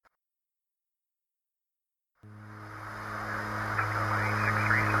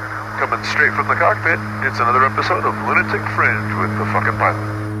coming straight from the cockpit. It's another episode of Lunatic Fringe with the fucking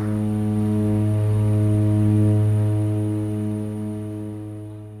pilot.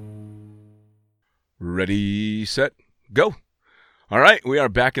 Ready, set, go. All right, we are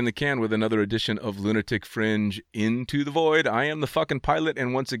back in the can with another edition of Lunatic Fringe Into the Void. I am the fucking pilot,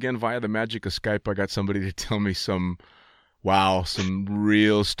 and once again, via the magic of Skype, I got somebody to tell me some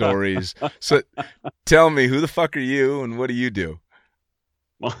real stories. So tell me, who the fuck are you, and what do you do?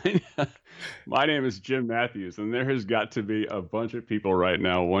 My name is Jim Matthews, and there has got to be a bunch of people right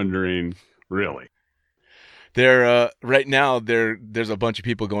now wondering, really? Right now, there's a bunch of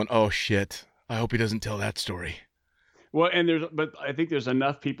people going, oh shit, I hope he doesn't tell that story. Well, but I think there's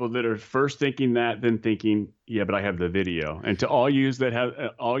enough people that are first thinking that, then thinking, yeah, but I have the video. And to all you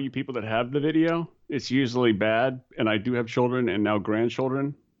people that have the video, it's usually bad. And I do have children and now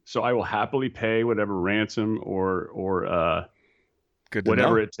grandchildren, so I will happily pay whatever ransom or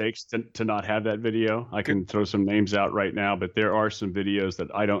whatever it takes to not have that video. I can throw some names out right now, but there are some videos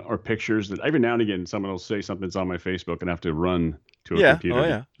that I don't, or pictures that every now and again someone will say something's on my Facebook and I have to run to a computer. Oh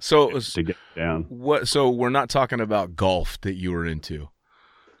yeah. So to get it down. So we're not talking about golf that you were into.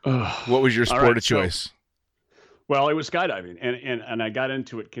 What was your sport of choice? Well, it was skydiving, and I got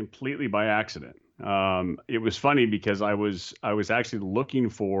into it completely by accident. It was funny because I was actually looking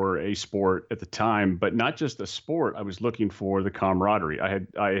for a sport at the time, but not just a sport. I was looking for the camaraderie.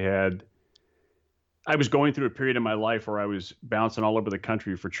 I was going through a period in my life where I was bouncing all over the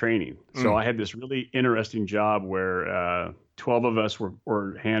country for training. So I had this really interesting job where 12 of us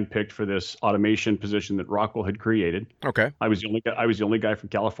were handpicked for this automation position that Rockwell had created. Okay. I was the only guy from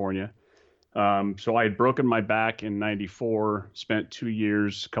California. So I had broken my back in '94, spent 2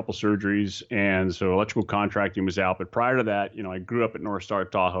 years, a couple surgeries, and so electrical contracting was out. But prior to that, I grew up at North Star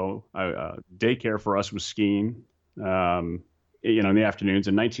Tahoe. Daycare for us was skiing, in the afternoons.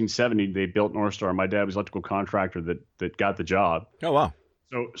 In 1970, they built North Star. My dad was an electrical contractor that got the job. Oh, wow.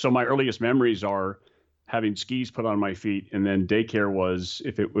 So my earliest memories are having skis put on my feet, and then daycare was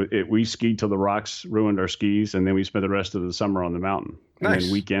we skied till the rocks ruined our skis, and then we spent the rest of the summer on the mountain. Nice. And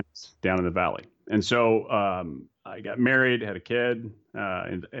then weekends down in the valley. And so I got married, had a kid,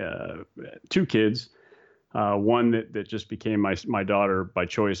 and 2 kids. One that just became my daughter by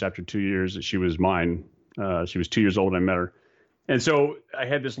choice after 2 years that she was mine. She was 2 years old when I met her. And so I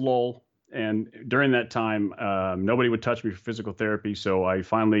had this lull. And during that time, nobody would touch me for physical therapy. So I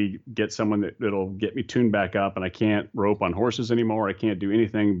finally get someone that'll get me tuned back up. And I can't rope on horses anymore. I can't do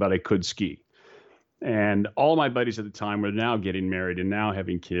anything, but I could ski. And all my buddies at the time were now getting married and now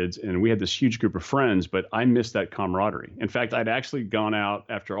having kids. And we had this huge group of friends, but I missed that camaraderie. In fact, I'd actually gone out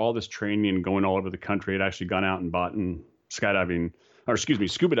after all this training and going all over the country. I'd actually gone out and bought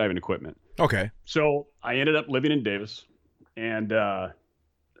scuba diving equipment. Okay. So I ended up living in Davis, and I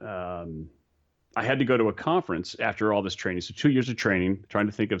had to go to a conference after all this training. So 2 years of training, trying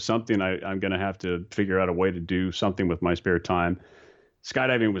to think of something I'm going to have to figure out a way to do something with my spare time.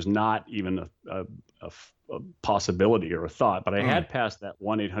 Skydiving was not even a possibility or a thought, but I had passed that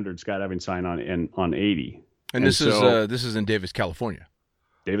 1-800-skydiving sign on 80. And this is in Davis, California.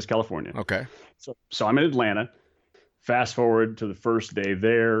 Davis, California. Okay. So I'm in Atlanta. Fast forward to the first day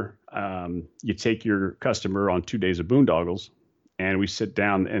there. You take your customer on 2 days of boondoggles, and we sit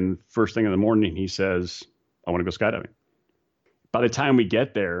down, and first thing in the morning, he says, I want to go skydiving. By the time we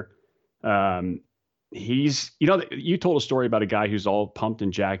get there, you told a story about a guy who's all pumped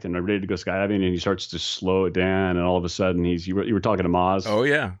and jacked and ready to go skydiving, and he starts to slow it down, and all of a sudden you were talking to Maz. Oh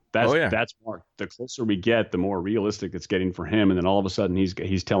yeah. That's Mark. The closer we get, the more realistic it's getting for him. And then all of a sudden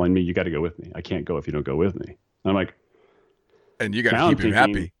he's telling me, you got to go with me. I can't go if you don't go with me. And I'm like, and you got to keep him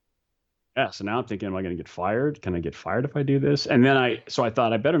happy. Yeah. So now I'm thinking, am I going to get fired? Can I get fired if I do this? And then I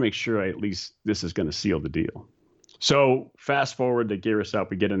thought I better make sure at least this is going to seal the deal. So fast forward, they gear us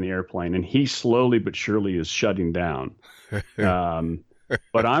up, we get in the airplane, and he slowly but surely is shutting down.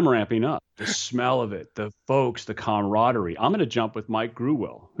 But I'm ramping up. The smell of it, the folks, the camaraderie. I'm going to jump with Mike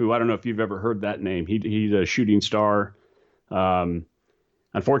Grewell, who I don't know if you've ever heard that name. He's a shooting star.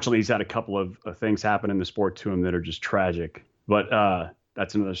 Unfortunately, he's had a couple of things happen in the sport to him that are just tragic. But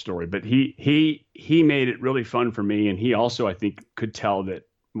that's another story. But he made it really fun for me, and he also, I think, could tell that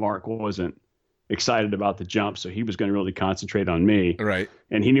Mark wasn't excited about the jump, so he was going to really concentrate on me. Right.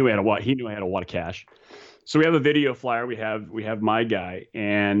 And he knew I had a lot of cash. So we have a video flyer. We have my guy,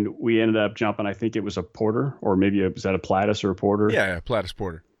 and we ended up jumping. I think it was a Porter, or maybe was that a Pilatus or a Porter? Yeah, Pilatus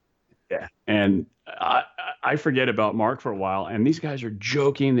Porter. Yeah. And I forget about Mark for a while, and these guys are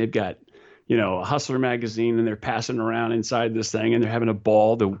joking. They've got, a Hustler magazine, and they're passing around inside this thing, and they're having a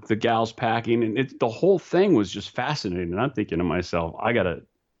ball. The gal's packing, and the whole thing was just fascinating. And I'm thinking to myself, I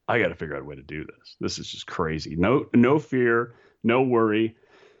I got to figure out a way to do this. This is just crazy. No fear, no worry.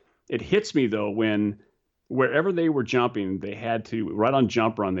 It hits me though when wherever they were jumping, they had to right on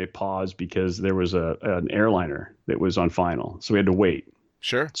jump run. They paused because there was an airliner that was on final, so we had to wait.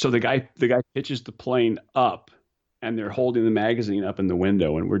 Sure. So the guy pitches the plane up, and they're holding the magazine up in the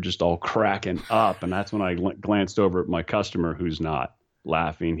window, and we're just all cracking up. And that's when I glanced over at my customer, who's not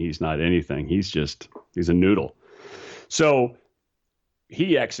laughing. He's not anything. He's a noodle. So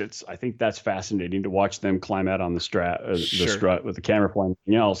he exits. I think that's fascinating to watch them climb out on the strut with the camera flying and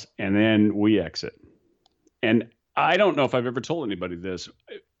everything else. And then we exit. And I don't know if I've ever told anybody this.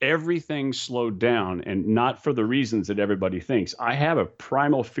 Everything slowed down, and not for the reasons that everybody thinks. I have a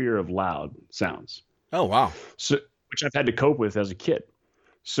primal fear of loud sounds. Oh, wow. So, which I've had to cope with as a kid.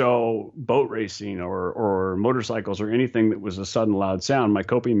 So boat racing or motorcycles or anything that was a sudden loud sound, my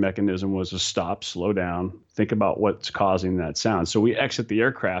coping mechanism was to stop, slow down, think about what's causing that sound. So we exit the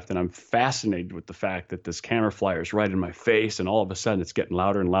aircraft, and I'm fascinated with the fact that this camera flyer is right in my face, and all of a sudden it's getting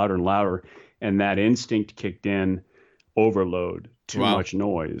louder and louder and louder. And that instinct kicked in, overload, too much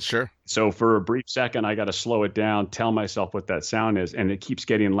noise. Sure. So for a brief second, I got to slow it down, tell myself what that sound is, and it keeps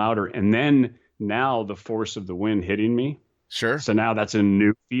getting louder. And then now the force of the wind hitting me. Sure. So now that's a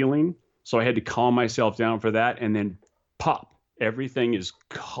new feeling. So I had to calm myself down for that, and then pop. Everything is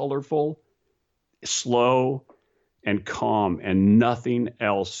colorful, slow, and calm, and nothing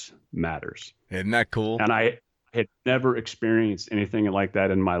else matters. Isn't that cool? And I had never experienced anything like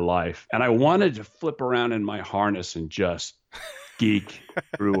that in my life. And I wanted to flip around in my harness and just geek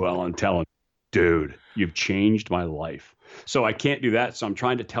Ruel and tell him, dude, you've changed my life. So I can't do that. So I'm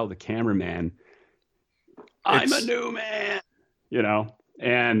trying to tell the cameraman, I'm a new man,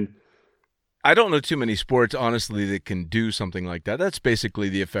 and I don't know too many sports, honestly, that can do something like that. That's basically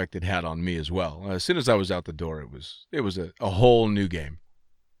the effect it had on me as well. As soon as I was out the door, it was a whole new game.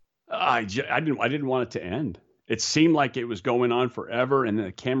 I didn't want it to end. It seemed like it was going on forever, and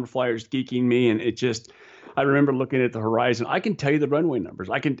the camera flyer's geeking me, and I remember looking at the horizon. I can tell you the runway numbers.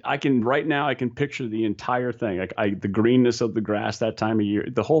 I can right now. I can picture the entire thing, the greenness of the grass that time of year.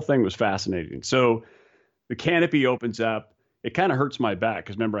 The whole thing was fascinating. So the canopy opens up. It kind of hurts my back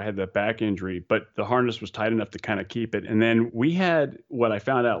because remember I had that back injury, but the harness was tight enough to kind of keep it. And then we had what I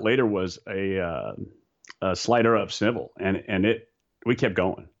found out later was a slider up swivel, and we kept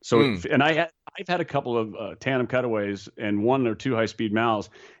going. So and I've had a couple of tandem cutaways and one or two high-speed miles.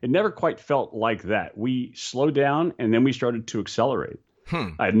 It never quite felt like that. We slowed down, and then we started to accelerate.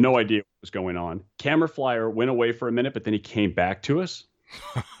 I had no idea what was going on. Camera flyer went away for a minute, but then he came back to us.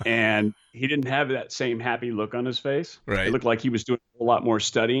 And he didn't have that same happy look on his face. Right. It looked like he was doing a lot more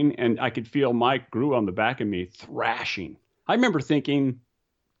studying, and I could feel Mike grew on the back of me thrashing. I remember thinking,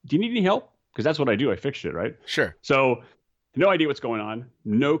 do you need any help? Because that's what I do. I fixed it, right? Sure. So no idea what's going on.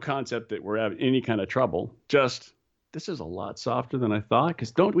 No concept that we're having any kind of trouble. Just, this is a lot softer than I thought,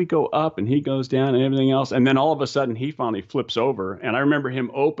 because don't we go up and he goes down and everything else? And then all of a sudden he finally flips over, and I remember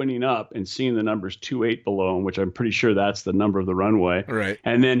him opening up and seeing the numbers 28 below him, which I'm pretty sure that's the number of the runway. Right.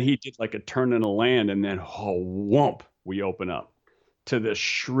 And then he did like a turn and a land, and then whoomp, we open up to the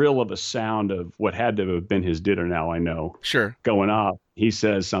shrill of a sound of what had to have been his dinner, now I know. Sure. Going off. He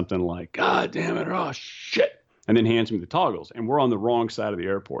says something like, God damn it, oh shit. And then hands me the toggles, and we're on the wrong side of the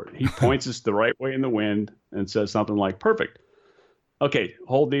airport. He points us the right way in the wind and says something like, perfect. Okay,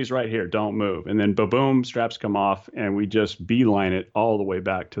 hold these right here. Don't move. And then boom, straps come off, and we just beeline it all the way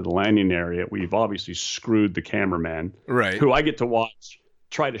back to the landing area. We've obviously screwed the cameraman, right, who I get to watch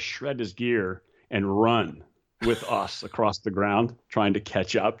try to shred his gear and run with us across the ground, trying to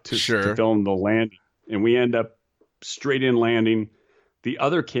catch up to film the landing. And we end up straight in landing. The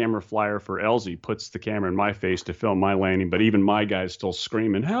other camera flyer for Elsie puts the camera in my face to film my landing, but even my guy's still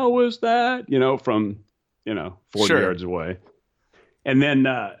screaming, how was that? From 40 yards away. And then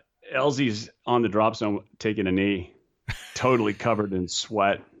Elsie's on the drop zone taking a knee, totally covered in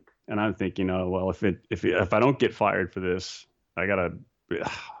sweat. And I'm thinking, oh, well, if I don't get fired for this, I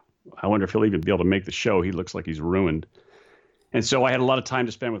wonder if he'll even be able to make the show. He looks like he's ruined. And so I had a lot of time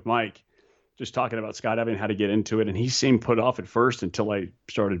to spend with Mike, just talking about skydiving, how to get into it. And he seemed put off at first until I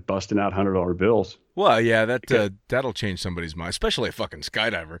started busting out $100 bills. Well, yeah, that'll change somebody's mind, especially a fucking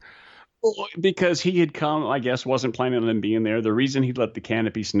skydiver. Because he had come, I guess, wasn't planning on him being there. The reason he let the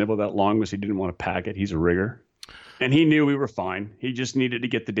canopy snivel that long was he didn't want to pack it. He's a rigger. And he knew we were fine. He just needed to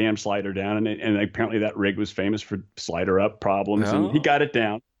get the damn slider down. And apparently that rig was famous for slider up problems. And he got it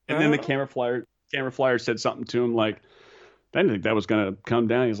down. And then the camera flyer said something to him like, I didn't think that was going to come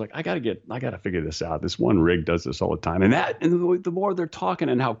down. He was like, I got to figure this out. This one rig does this all the time. And the more they're talking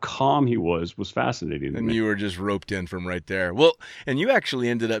and how calm he was fascinating to And me. you were just roped in from right there. Well, and you actually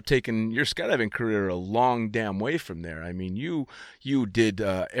ended up taking your skydiving career a long damn way from there. I mean, you did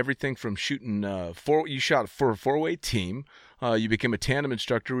everything from shooting you shot for a 4-way team. You became a tandem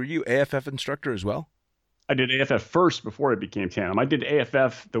instructor. Were you AFF instructor as well? I did AFF first before I became tandem. I did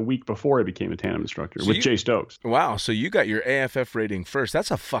AFF the week before I became a tandem instructor with Jay Stokes. Wow. So you got your AFF rating first.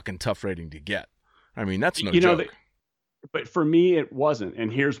 That's a fucking tough rating to get. I mean, that's no joke. But for me, it wasn't.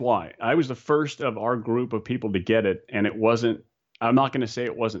 And here's why. I was the first of our group of people to get it. And it wasn't, I'm not going to say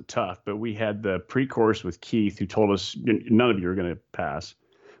it wasn't tough, but we had the pre-course with Keith who told us none of you are going to pass.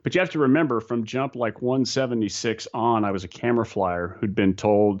 But you have to remember from jump like 176 on, I was a camera flyer who'd been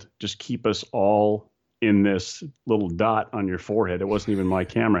told, just keep us all in this little dot on your forehead. It wasn't even my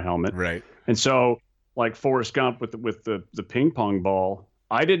camera helmet. Right. And so like Forrest Gump with the ping pong ball,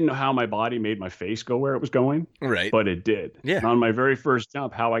 I didn't know how my body made my face go where it was going. Right. But it did. Yeah. And on my very first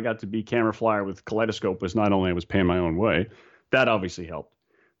jump, how I got to be camera flyer with Kaleidoscope was not only I was paying my own way, that obviously helped.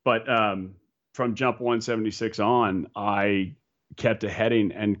 But from jump 176 on, I kept a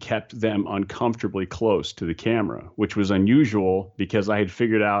heading and kept them uncomfortably close to the camera, which was unusual because I had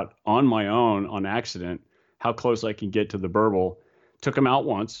figured out on my own on accident how close I can get to the burble. Took them out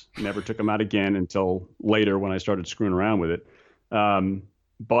once, never took them out again until later when I started screwing around with it.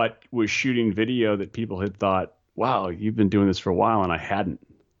 But was shooting video that people had thought, wow, you've been doing this for a while, and I hadn't.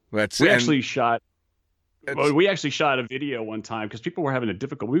 We actually shot a video one time because people were having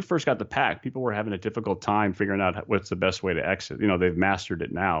when we first got the pack, people were having a difficult time figuring out what's the best way to exit. You know, they've mastered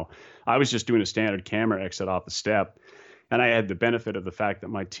it now. I was just doing a standard camera exit off the step. And I had the benefit of the fact that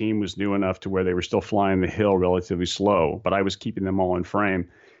my team was new enough to where they were still flying the hill relatively slow, but I was keeping them all in frame.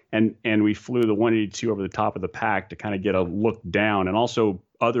 And we flew the 182 over the top of the pack to kind of get a look down. And also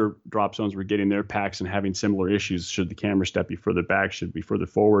other drop zones were getting their packs and having similar issues. Should the camera step be further back? Should it be further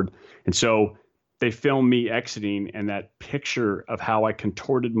forward? And so they filmed me exiting, and that picture of how I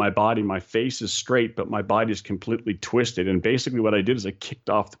contorted my body, my face is straight, but my body is completely twisted. And basically what I did is I kicked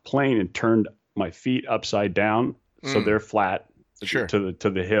off the plane and turned my feet upside down. So they're flat to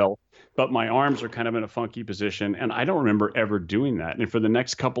the hill, but my arms are kind of in a funky position. And I don't remember ever doing that. And for the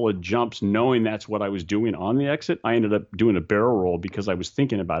next couple of jumps, knowing that's what I was doing on the exit, I ended up doing a barrel roll because I was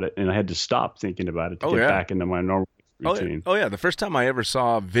thinking about it and I had to stop thinking about it to get back into my normal routine. Oh yeah. The first time I ever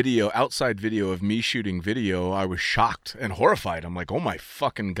saw outside video of me shooting video, I was shocked and horrified. I'm like, oh my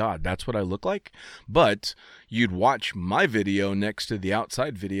fucking God, that's what I look like. But you'd watch my video next to the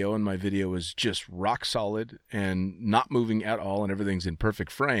outside video, and my video was just rock solid and not moving at all, and everything's in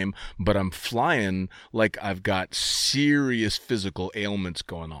perfect frame, but I'm flying like I've got serious physical ailments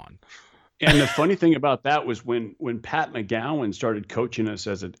going on. And the funny thing about that was when Pat McGowan started coaching us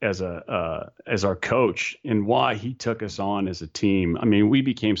as our coach, and why he took us on as a team. I mean, we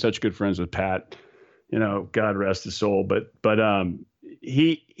became such good friends with Pat, you know, God rest his soul. But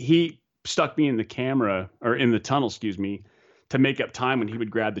he stuck me in the tunnel, to make up time when he would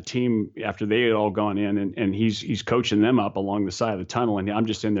grab the team after they had all gone in, and he's coaching them up along the side of the tunnel, and I'm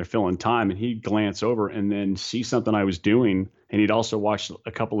just in there filling time, and he'd glance over and then see something I was doing, and he'd also watched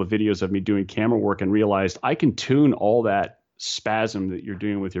a couple of videos of me doing camera work and realized I can tune all that spasm that you're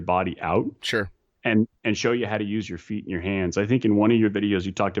doing with your body out. Sure. And show you how to use your feet and your hands. I think in one of your videos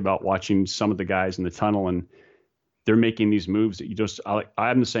you talked about watching some of the guys in the tunnel and they're making these moves that you just,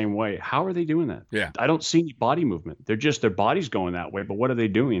 I'm the same way. How are they doing that? Yeah. I don't see any body movement. They're just, their body's going that way, but what are they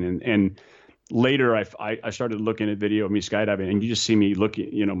doing? And later I started looking at video of me skydiving, and you just see me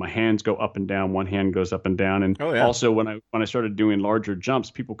looking, you know, my hands go up and down, one hand goes up and down. And also when I started doing larger jumps,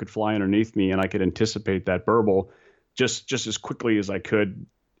 people could fly underneath me and I could anticipate that burble just as quickly as I could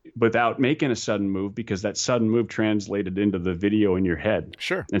without making a sudden move, because that sudden move translated into the video in your head.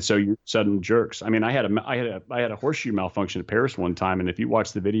 Sure. And so you sudden jerks. I mean, I had a horseshoe malfunction at Paris one time, and if you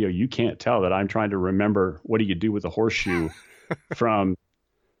watch the video, you can't tell that I'm trying to remember what do you do with a horseshoe from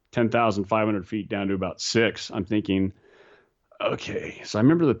 10,500 feet down to about 6. I'm thinking, okay, so I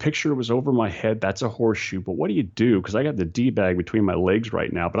remember the picture was over my head. That's a horseshoe, but what do you do? Because I got the D-bag between my legs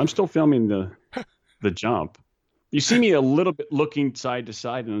right now, but I'm still filming the jump. You see me a little bit looking side to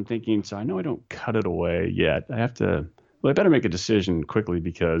side, and I'm thinking, so I know I don't cut it away yet. I better make a decision quickly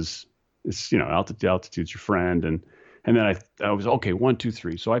because it's, you know, altitude's your friend. And then I was, okay, 1, 2,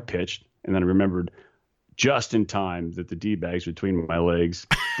 3. So I pitched, and then I remembered just in time that the D-bag's between my legs,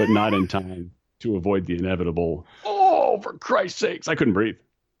 but not in time to avoid the inevitable. Oh, for Christ's sakes, I couldn't breathe.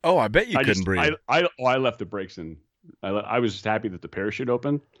 Oh, I bet you couldn't breathe. I left the brakes in. I was just happy that the parachute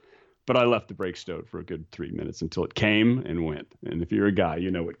opened. But I left the brake stowed for a good 3 minutes until it came and went. And if you're a guy,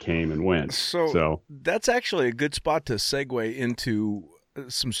 you know it came and went. So that's actually a good spot to segue into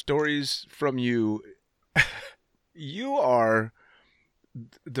some stories from you. You are,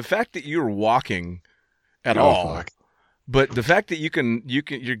 the fact that you're walking at all, fuck. but the fact that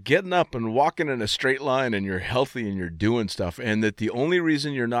you're getting up and walking in a straight line and you're healthy and you're doing stuff, and that the only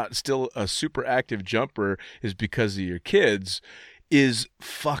reason you're not still a super active jumper is because of your kids is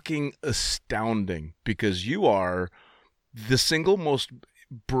fucking astounding, because you are the single most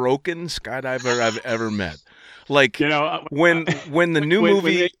broken skydiver I've ever met. Like, when the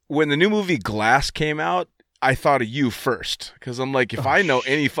new movie Glass came out, I thought of you first, because I'm like, if I know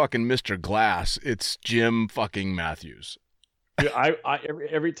any fucking Mr. Glass, it's Jim fucking Matthews.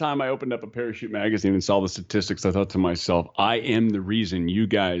 Every time I opened up a Parachute magazine and saw the statistics, I thought to myself, I am the reason you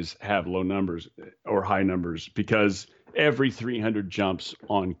guys have low numbers or high numbers, because every 300 jumps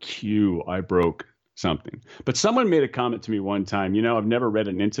on cue, I broke something. But someone made a comment to me one time, I've never read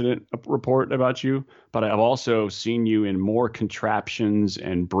an incident report about you, but I've also seen you in more contraptions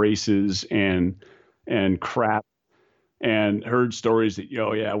and braces and crap, and heard stories that,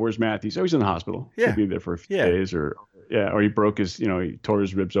 where's Matthews? Oh, he's in the hospital. Yeah. He'll be there for a few days, or he broke his, he tore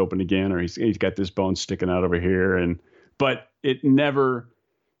his ribs open again, or he's got this bone sticking out over here. But it never,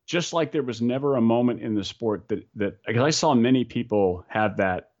 just like there was never a moment in the sport that because I saw many people have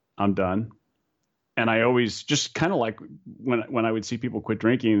that, I'm done. And I always just kind of like when I would see people quit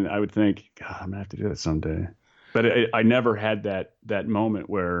drinking, I would think, God, I'm gonna have to do that someday. But I never had that moment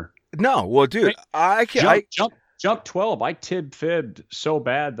where. No, well, dude, I can't jump 12. I fibbed so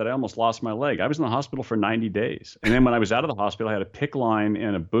bad that I almost lost my leg. I was in the hospital for 90 days, and then when I was out of the hospital, I had a PICC line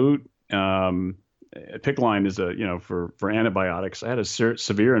and a boot. A PICC line is for antibiotics. I had a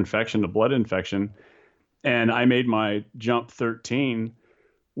severe infection, a blood infection, and I made my jump 13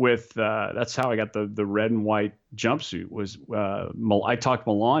 with. That's how I got the red and white jumpsuit. I talked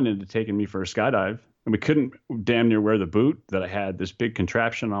Milan into taking me for a skydive. And we couldn't damn near wear the boot that I had, this big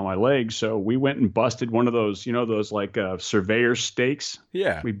contraption on my leg. So we went and busted one of those, those like surveyor stakes.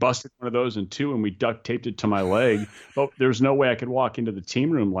 Yeah. We busted one of those in two and we duct taped it to my leg. But there's no way I could walk into the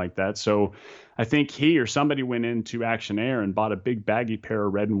team room like that. So I think he or somebody went into Action Air and bought a big baggy pair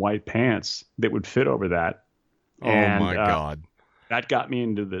of red and white pants that would fit over that. Oh my God. That got me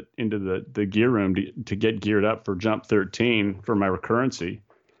into the gear room to get geared up for jump 13 for my recurrency,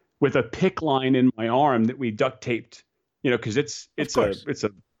 with a PICC line in my arm that we duct taped, because it's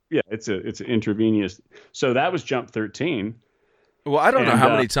an intravenous. So that was jump 13. Well, I don't know how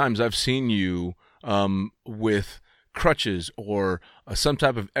many times I've seen you with crutches or some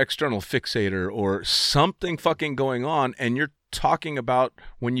type of external fixator or something fucking going on, and you're talking about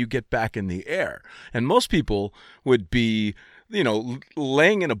when you get back in the air. And most people would be,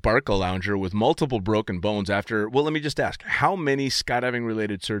 laying in a Barca lounger with multiple broken bones after. Well, let me just ask, how many skydiving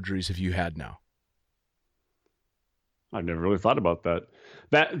related surgeries have you had now? I've never really thought about that.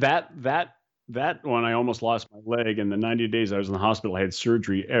 That one, I almost lost my leg. In the 90 days I was in the hospital, I had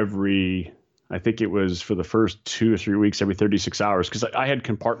surgery I think it was for the first 2 or 3 weeks, every 36 hours, because I had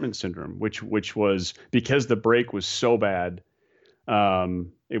compartment syndrome, which was because the break was so bad.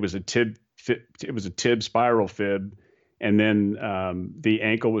 It was a tib spiral fib. And then the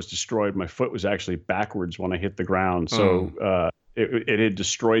ankle was destroyed. My foot was actually backwards when I hit the ground. So it had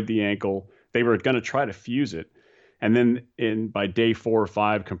destroyed the ankle. They were going to try to fuse it. And then by day 4 or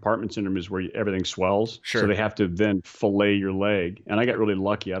 5, compartment syndrome is where everything swells. Sure. So they have to then fillet your leg. And I got really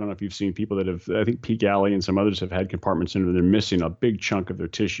lucky. I don't know if you've seen people that have, I think Peak Alley and some others have had compartment syndrome. They're missing a big chunk of their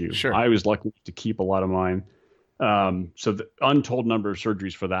tissue. Sure. I was lucky to keep a lot of mine. So the untold number of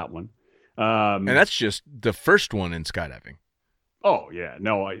surgeries for that one. And that's just the first one in skydiving. Oh yeah,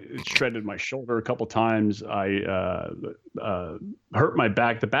 no, I shredded my shoulder a couple times. I hurt my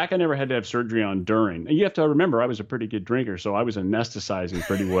back. The back I never had to have surgery on during. And you have to remember, I was a pretty good drinker, so I was anesthetizing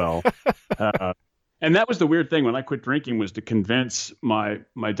pretty well. And that was the weird thing when I quit drinking, was to convince my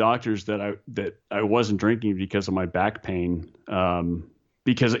doctors that I wasn't drinking because of my back pain.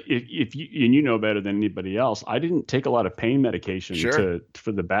 Because if you know better than anybody else, I didn't take a lot of pain medication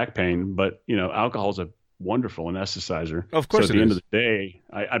for the back pain, but alcohol is a wonderful anesthetizer. Of course, so at the end of the day,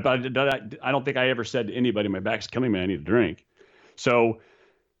 I don't think I ever said to anybody, my back's killing me, I need a drink. So,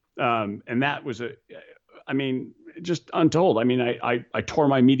 and that was just untold. I mean, I tore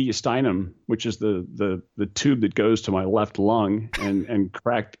my mediastinum, which is the tube that goes to my left lung, and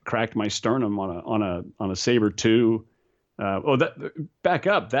cracked my sternum on a Sabre 2. Back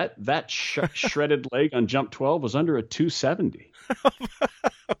up. That shredded leg on jump 12 was under a 270.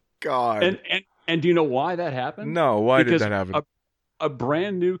 God. And do you know why that happened? No, why did that happen? a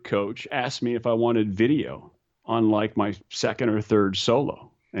brand new coach asked me if I wanted video on like my second or third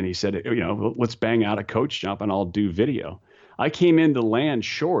solo. And he said, let's bang out a coach jump and I'll do video. I came in to land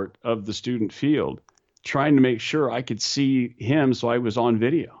short of the student field, trying to make sure I could see him. So I was on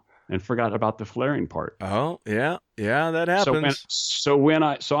video and forgot about the flaring part. Oh, yeah. Yeah, that happens. So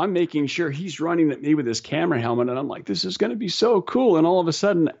I'm making sure he's running at me with his camera helmet, and I'm like, this is going to be so cool. And all of a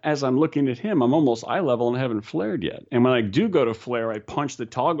sudden, as I'm looking at him, I'm almost eye level and haven't flared yet. And when I do go to flare, I punch the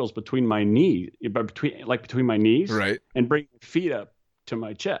toggles between my knees, between my knees, right, and bring my feet up to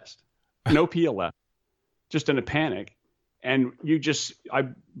my chest. No PLF, just in a panic. And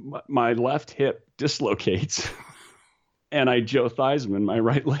my left hip dislocates. And I Joe Theismann my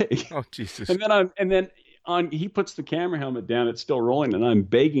right leg. Oh, Jesus. And then he puts the camera helmet down. It's still rolling. And I'm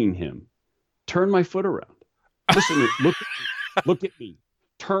begging him, turn my foot around. Listen, look at me.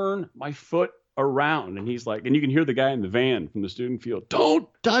 Turn my foot around. And he's like, and you can hear the guy in the van from the student field. Don't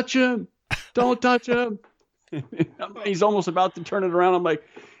touch him. Don't touch him. He's almost about to turn it around. I'm like,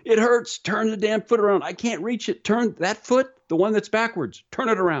 it hurts. Turn the damn foot around. I can't reach it. Turn that foot, the one that's backwards. Turn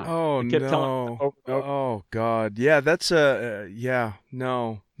it around. Oh, no. Oh, God. Yeah, that's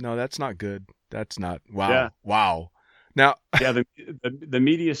no, that's not good. That's not. Wow. Yeah. Wow. Now. Yeah, the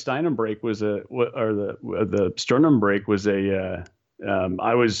mediastinum break was the sternum break was I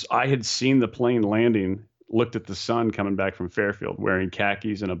had seen the plane landing, looked at the sun coming back from Fairfield wearing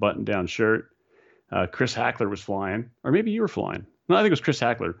khakis and a button-down shirt. Chris Hackler was flying, or maybe you were flying. No, I think it was Chris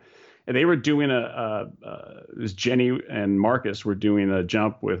Hackler. And they were doing it was Jenny and Marcus were doing a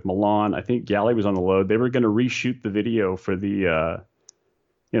jump with Milan. I think Galley was on the load. They were going to reshoot the video for the,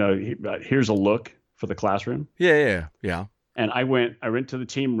 here's a look for the classroom. Yeah. And I went to the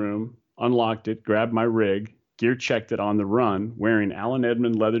team room, unlocked it, grabbed my rig, gear checked it on the run, wearing Allen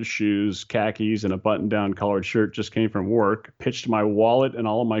Edmond leather shoes, khakis, and a button-down collared shirt. Just came from work. Pitched my wallet and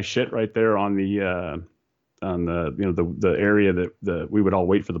all of my shit right there on the area that we would all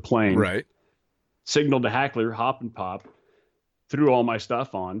wait for the plane. Right. Signaled to Hackler, hop and pop, threw all my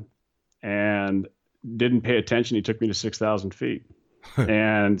stuff on, and didn't pay attention. He took me to 6,000 feet.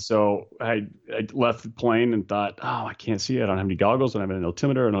 And so I left the plane and thought, oh, I can't see it. I don't have any goggles. I don't have an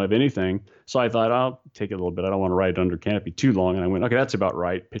altimeter. I don't have anything. So I thought, I'll take it a little bit. I don't want to ride under canopy too long. And I went, okay, that's about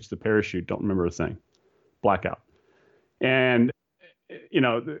right. Pitched the parachute. Don't remember a thing. Blackout. And,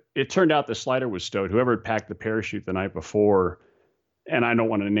 it turned out the slider was stowed. Whoever had packed the parachute the night before, and I don't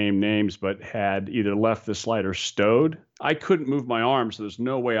want to name names, but had either left the slider stowed. I couldn't move my arm, so there's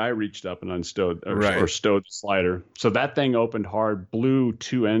no way I reached up and unstowed or stowed the slider. So that thing opened hard, blew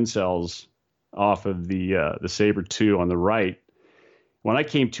 2 end cells off of the Sabre 2 on the right. When I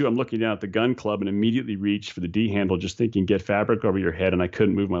came to, I'm looking down at the gun club and immediately reached for the D handle, just thinking, get fabric over your head, and I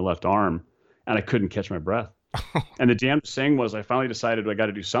couldn't move my left arm, and I couldn't catch my breath. And the damn thing was, I finally decided I got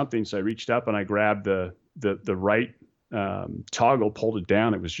to do something, so I reached up and I grabbed the right toggle, pulled it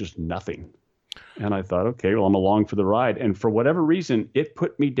down. It was just nothing. And I thought, okay, well, I'm along for the ride. And for whatever reason, it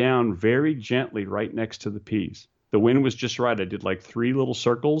put me down very gently right next to the P's. The wind was just right. I did like 3 little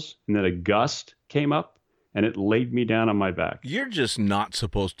circles, and then a gust came up, and it laid me down on my back. You're just not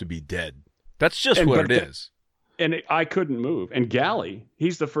supposed to be dead. That's just what it is. And I couldn't move. And Galley,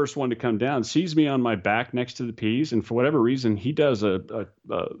 he's the first one to come down, sees me on my back next to the P's, and for whatever reason, he does a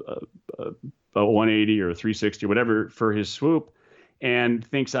 180 or a 360 or whatever for his swoop, and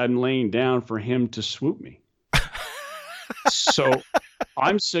thinks I'm laying down for him to swoop me. So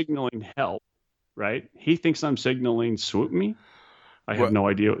I'm signaling help, right? He thinks I'm signaling swoop me. I have no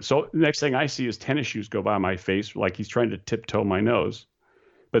idea. So the next thing I see is tennis shoes go by my face, like he's trying to tiptoe my nose.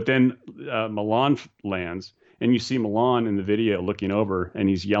 But then Milan lands, and you see Milan in the video looking over, and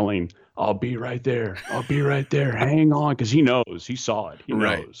he's yelling, "I'll be right there. I'll be right there. Hang on," because he knows, he saw it. He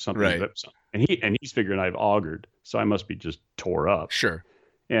knows something. Right. And he's figuring I've augured, so I must be just tore up. Sure.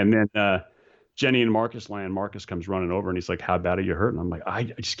 And then Jenny and Marcus land. Marcus comes running over, and he's like, "How bad are you hurt?" And I'm like, I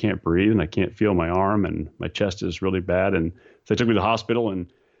just can't breathe, and I can't feel my arm, and my chest is really bad. And so they took me to the hospital,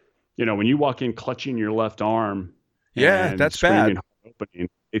 and when you walk in clutching your left arm, that's bad. Opening,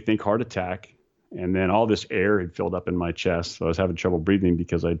 they think heart attack. And then all this air had filled up in my chest, so I was having trouble breathing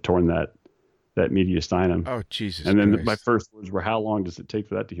because I'd torn that mediastinum. Oh, Jesus! And then Christ. my first words were, "How long does it take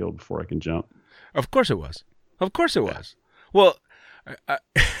for that to heal before I can jump?" Of course it was. Well,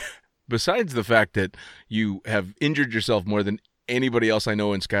 besides the fact that you have injured yourself more than anybody else I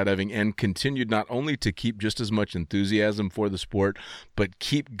know in skydiving, and continued not only to keep just as much enthusiasm for the sport, but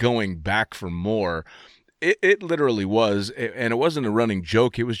keep going back for more. It literally was, and it wasn't a running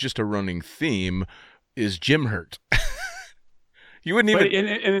joke, it was just a running theme, is Jim hurt. You wouldn't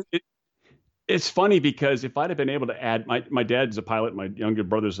even... It's funny because if I'd have been able to add, my dad's a pilot, my younger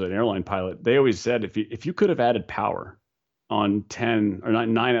brother's an airline pilot. They always said if you could have added power on 10 or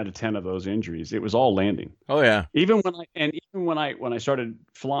 9 out of 10 of those injuries, it was all landing. Oh yeah. Even when I started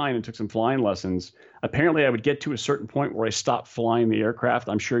flying and took some flying lessons, apparently I would get to a certain point where I stopped flying the aircraft.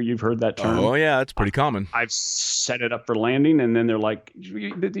 I'm sure you've heard that term. Oh yeah, that's pretty common. I've set it up for landing, and then they're like,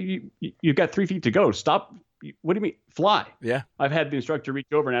 "You've got 3 feet to go. Stop. What do you mean? Fly." Yeah. I've had the instructor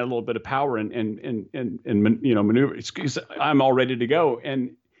reach over and add a little bit of power and maneuver. I'm all ready to go.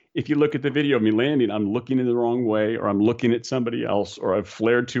 And if you look at the video of me landing, I'm looking in the wrong way, or I'm looking at somebody else, or I've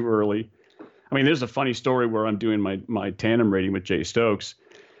flared too early. I mean, there's a funny story where I'm doing my tandem rating with Jay Stokes.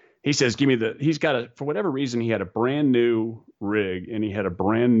 He says, for whatever reason, he had a brand new rig and he had a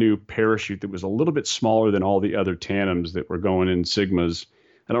brand new parachute that was a little bit smaller than all the other tandems that were going in Sigmas.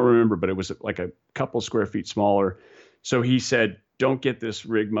 I don't remember, but it was like a couple square feet smaller. So he said, don't get this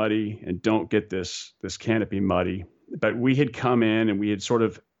rig muddy and don't get this canopy muddy. But we had come in and we had sort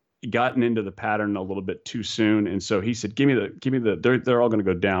of gotten into the pattern a little bit too soon. And so he said, give me the, they're all going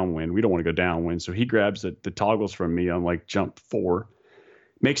to go downwind. We don't want to go downwind. So he grabs the toggles from me on like jump 4,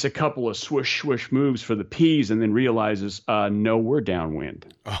 makes a couple of swish moves for the P's, and then realizes, no, we're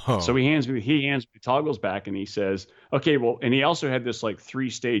downwind. Oh. So he hands me the toggles back and he says, okay, well, and he also had this like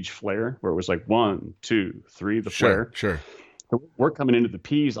 3-stage flare where it was like 1, 2, 3, the flare. Sure. We're coming into the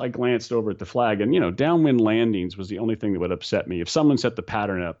P's. I glanced over at the flag, and downwind landings was the only thing that would upset me. If someone set the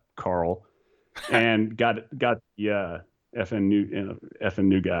pattern up, Carl, and got the effing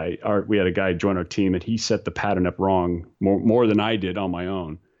new guy. We had a guy join our team, and he set the pattern up wrong more than I did on my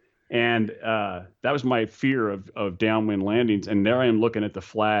own, and that was my fear of downwind landings. And there I am looking at the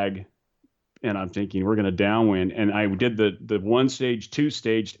flag, and I'm thinking we're going to downwind. And I did the 1 stage, 2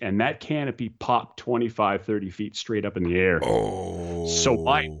 staged, and that canopy popped 25, 30 feet straight up in the air. Oh. So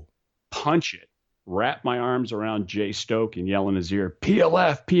I punch it, wrap my arms around Jay Stoke and yell in his ear,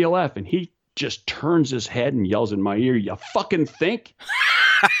 PLF, PLF. And he just turns his head and yells in my ear, you fucking think?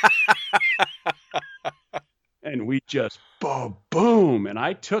 And we just boom. And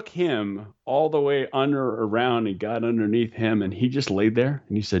I took him all the way around and got underneath him. And he just laid there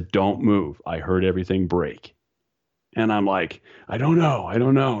and he said, don't move. I heard everything break. And I'm like, I don't know.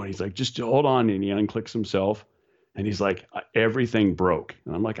 And he's like, just hold on. And he unclicks himself. And he's like, everything broke.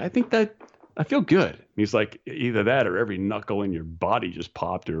 And I'm like, I feel good. And he's like, either that or every knuckle in your body just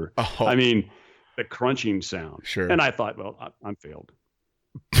popped, or, I mean, the crunching sound. Sure. And I thought, well, I'm failed.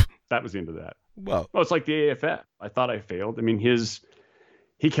 That was the end of that. Well, it's like the AFF. I thought I failed. I mean,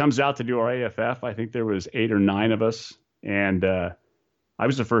 he comes out to do our AFF. I think there was 8 or 9 of us, and I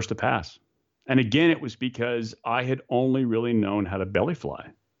was the first to pass. And again, it was because I had only really known how to belly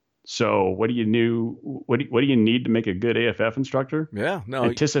fly. So what do you need to make a good AFF instructor? Yeah, no.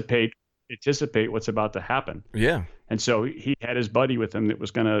 Anticipate what's about to happen. Yeah. And so he had his buddy with him that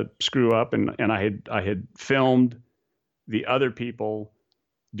was going to screw up, and I had filmed the other people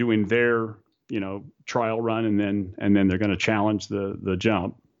doing their trial run, and then they're going to challenge the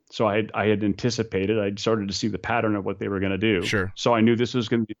jump. So I had anticipated. I'd started to see the pattern of what they were going to do. Sure. So I knew this was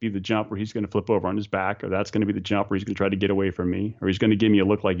going to be the jump where he's going to flip over on his back, or that's going to be the jump where he's going to try to get away from me, or he's going to give me a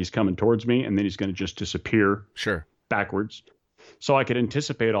look like he's coming towards me, and then he's going to just disappear. Sure. Backwards. So I could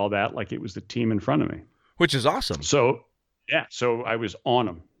anticipate all that like it was the team in front of me. Which is awesome. So I was on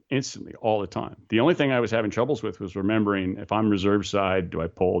them instantly all the time. The only thing I was having troubles with was remembering, if I'm reserve side, do I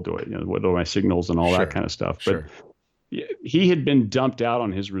pull? What are my signals and all that kind of stuff? But he had been dumped out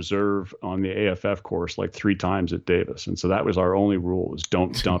on his reserve on the AFF course like 3 times at Davis. And so that was our only rule, was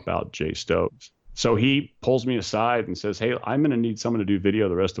don't dump out Jay Stokes. So he pulls me aside and says, hey, I'm going to need someone to do video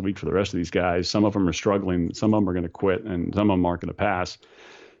the rest of the week for the rest of these guys. Some of them are struggling. Some of them are going to quit, and some of them aren't going to pass.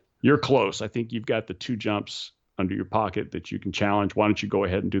 You're close. I think you've got the 2 jumps under your pocket that you can challenge. Why don't you go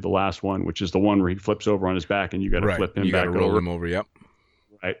ahead and do the last one, which is the one where he flips over on his back and you got to flip him back over. Roll him over. Yep.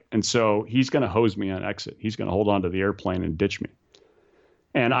 Right. And so he's going to hose me on exit. He's going to hold on to the airplane and ditch me.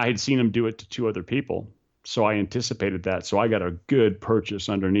 And I had seen him do it to 2 other people. So I anticipated that. So I got a good purchase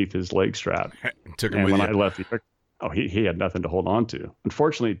underneath his leg strap. Took him with I left, he had nothing to hold on to.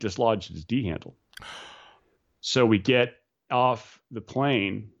 Unfortunately, it dislodged his D handle. So we get off the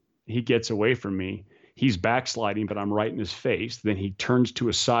plane. He gets away from me. He's backsliding, but I'm right in his face. Then he turns to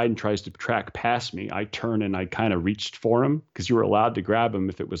his side and tries to track past me. I turn and I kind of reached for him, because you were allowed to grab him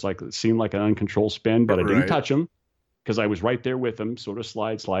if it seemed like an uncontrolled spin, but I didn't touch him because I was right there with him, sort of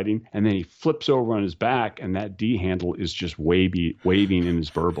sliding. And then he flips over on his back, and that D handle is just waving in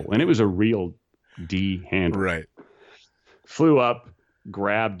his burble. And it was a real D handle. Right. Flew up,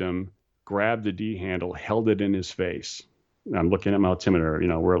 grabbed him, grabbed the D handle, held it in his face. I'm looking at my altimeter,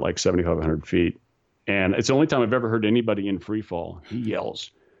 we're at like 7,500 feet. And it's the only time I've ever heard anybody in free fall. He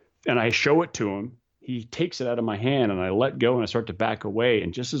yells, and I show it to him. He takes it out of my hand, and I let go, and I start to back away.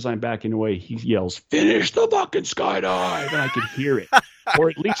 And just as I'm backing away, he yells, "Finish the fucking skydive!" And I could hear it, or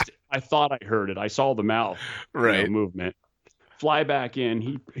at least I thought I heard it. I saw the mouth movement. Fly back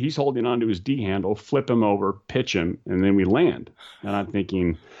in. He's holding onto his D handle. Flip him over, pitch him, and then we land. And I'm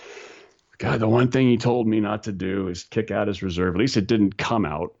thinking, God, the one thing he told me not to do is kick out his reserve. At least it didn't come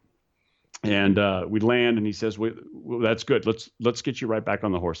out. And we land, and he says, well, "That's good. Let's get you right back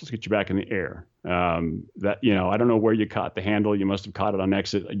on the horse. Let's get you back in the air." I don't know where you caught the handle. You must have caught it on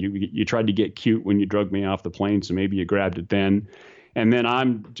exit. You tried to get cute when you drug me off the plane, so maybe you grabbed it then. And then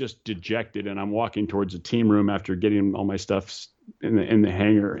I'm just dejected, and I'm walking towards the team room after getting all my stuff in the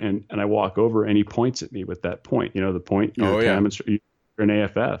hangar, and I walk over, and he points at me with that point. The point. You're an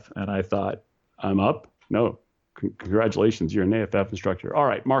AFF, and I thought, I'm up. No. Congratulations, you're an AFF instructor. All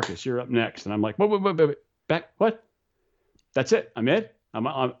right, Marcus, you're up next. And I'm like, wait, back, what? That's it. I'm in.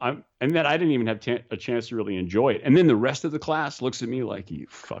 I'm, and then I didn't even have a chance to really enjoy it. And then the rest of the class looks at me like, "You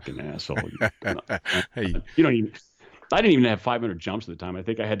fucking asshole." Hey, I didn't even have 500 jumps at the time. I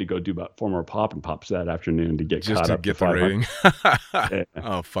think I had to go do about 4 more pop and pops that afternoon to get caught up. Just to get the rating. Yeah.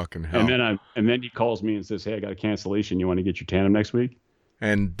 Oh, fucking hell. And then he calls me and says, "Hey, I got a cancellation. You want to get your tandem next week?"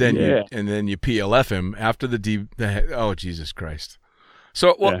 And then you PLF him after oh, Jesus Christ.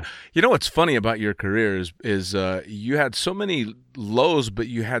 So, what's funny about your career is you had so many lows, but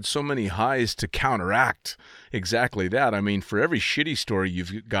you had so many highs to counteract exactly that. I mean, for every shitty story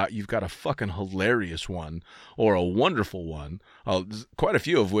you've got a fucking hilarious one or a wonderful one. Quite a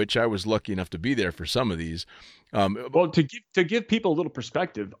few of which I was lucky enough to be there for some of these. Well, to give people a little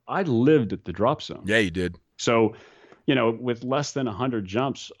perspective, I lived at the drop zone. Yeah, you did. So, with less than 100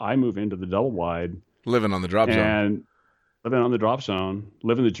 jumps, I move into the double wide. Living on the drop zone. And living on the drop zone,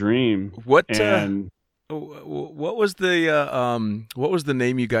 living the dream. What was the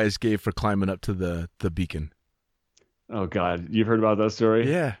name you guys gave for climbing up to the beacon? Oh God, you've heard about that story?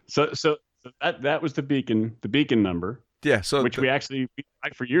 Yeah. So that was the beacon number. Yeah. So we actually,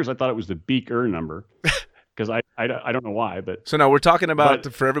 for years, I thought it was the beaker number. Because I don't know why, but so now we're talking about,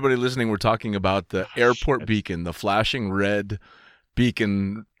 for everybody listening, we're talking about the airport beacon, the flashing red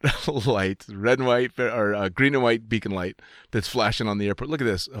beacon light, red and white or green and white beacon light that's flashing on the airport. Look at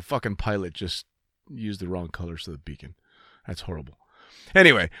this, a fucking pilot just used the wrong colors for the beacon. That's horrible.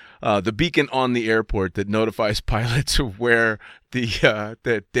 Anyway, the beacon on the airport that notifies pilots of where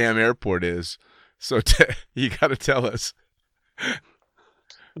the damn airport is. So you got to tell us.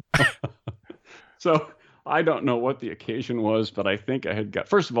 So. I don't know what the occasion was, but I think I had got,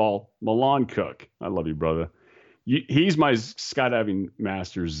 first of all, Milan Cook. I love you, brother. He's my skydiving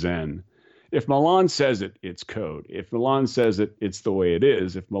master zen. If Milan says it, it's code. If Milan says it, it's the way it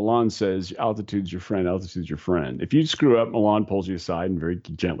is. If Milan says altitude's your friend, altitude's your friend. If you screw up, Milan pulls you aside and very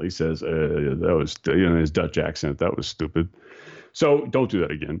gently says, that was, his Dutch accent, that was stupid. So don't do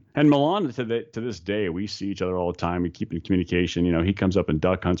that again. And Milan, to this day, we see each other all the time. We keep in communication. He comes up and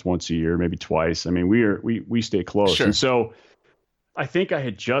duck hunts once a year, maybe twice. I mean, we stay close. Sure. And so I think I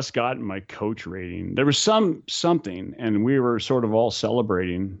had just gotten my coach rating. There was something, and we were sort of all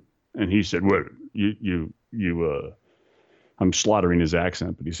celebrating. And he said, "What I'm slaughtering his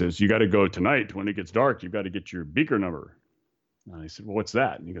accent, but he says, you got to go tonight when it gets dark. You've got to get your beaker number." And I said, "Well, what's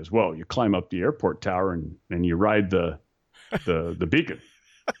that?" And he goes, "Well, you climb up the airport tower and you ride the beacon."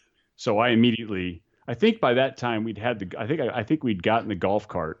 So I think by that time I think we'd gotten the golf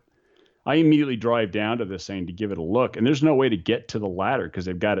cart. I immediately drive down to this thing to give it a look, and there's no way to get to the ladder because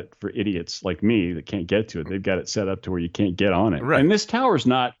they've got it for idiots like me that can't get to it. They've got it set up to where you can't get on it. Right. And this tower's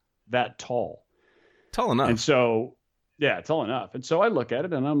not that tall. Tall enough. And so, yeah, tall enough. And so I look at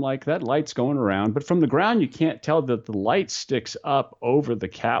it and I'm like, that light's going around, but from the ground, you can't tell that the light sticks up over the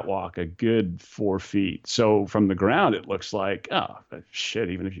catwalk a good 4 feet. So from the ground, it looks like, oh shit,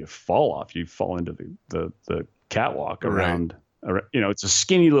 even if you fall off, you fall into the catwalk around, it's a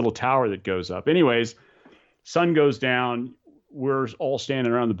skinny little tower that goes up. Anyways, sun goes down. We're all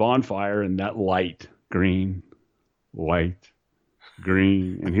standing around the bonfire and that light, green, white,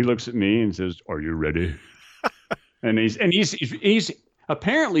 green. And he looks at me and says, "Are you ready?" And he's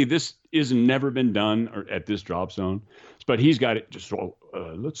apparently this has never been done at this drop zone, but he's got it just,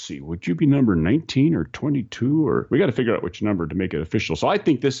 let's see, would you be number 19 or 22? Or we got to figure out which number to make it official. So I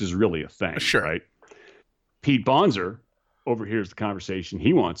think this is really a thing. Sure. Right? Pete Bonzer overhears the conversation.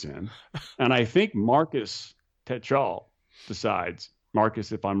 He wants in. And I think Marcus Tetral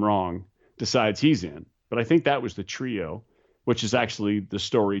Marcus, if I'm wrong, decides he's in. But I think that was the trio, which is actually the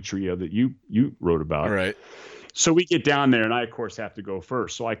story trio that you wrote about. Right. So we get down there, and I, of course, have to go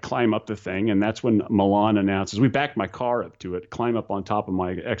first. So I climb up the thing, and that's when Milan announces, we back my car up to it, climb up on top of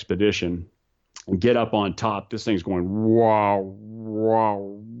my Expedition, and get up on top. This thing's going, wow, wow,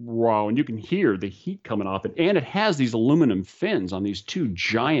 wow. And you can hear the heat coming off it. And it has these aluminum fins on these two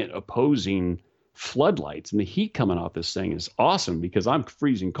giant opposing floodlights. And the heat coming off this thing is awesome because I'm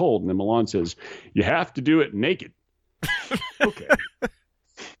freezing cold. And then Milan says, you have to do it naked. Okay.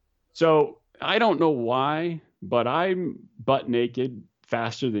 So I don't know why, but I'm butt naked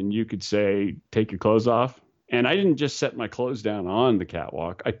faster than you could say, take your clothes off. And I didn't just set my clothes down on the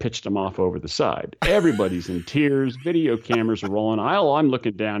catwalk. I pitched them off over the side. Everybody's in tears. Video cameras are rolling. All I'm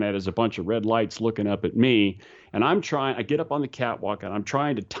looking down at is a bunch of red lights looking up at me. And I get up on the catwalk and I'm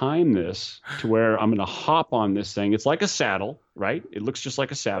trying to time this to where I'm going to hop on this thing. It's like a saddle, right? It looks just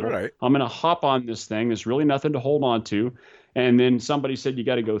like a saddle. Right. I'm going to hop on this thing. There's really nothing to hold on to. And then somebody said, you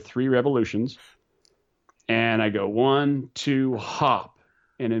got to go 3 revolutions. And I go 1, 2, hop.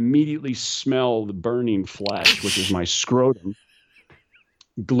 And immediately smell the burning flesh, which is my scrotum,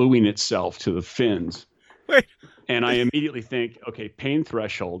 gluing itself to the fins. Wait. And I immediately think, okay, pain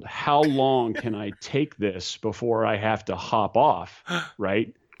threshold. How long can I take this before I have to hop off,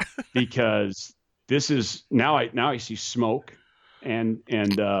 right? Because this is now I see smoke, and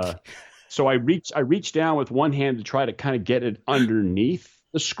so I reach down with one hand to try to kind of get it underneath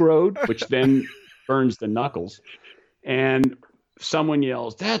the scrode, which then burns the knuckles, and someone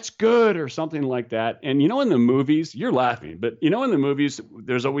yells, "That's good," or something like that. And in the movies, you're laughing, but in the movies,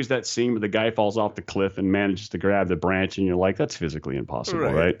 there's always that scene where the guy falls off the cliff and manages to grab the branch, and you're like, that's physically impossible,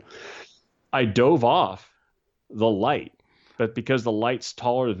 right? I dove off the light, but because the light's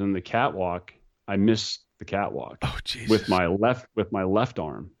taller than the catwalk, I missed the catwalk. Oh, Jesus. With my left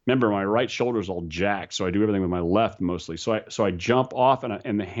arm. Remember, my right shoulder's all jacked, so I do everything with my left mostly. So I jump off,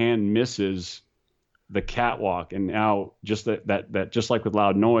 and the hand misses the catwalk, and now just that just like with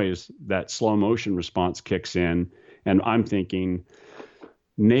Loud Noise, that slow motion response kicks in, and I'm thinking,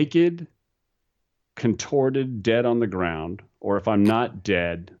 naked, contorted, dead on the ground, or if I'm not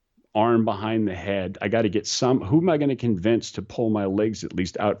dead, arm behind the head, I got to get who am I going to convince to pull my legs at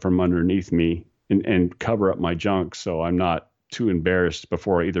least out from underneath me and cover up my junk so I'm not too embarrassed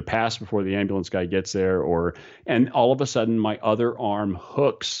before I either pass before the ambulance guy gets there, and all of a sudden my other arm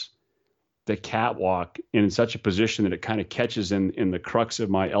hooks the catwalk in such a position that it kind of catches in the crux of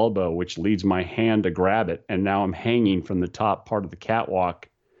my elbow, which leads my hand to grab it. And now I'm hanging from the top part of the catwalk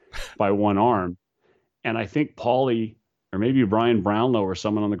by one arm. And I think Paulie, or maybe Brian Brownlow or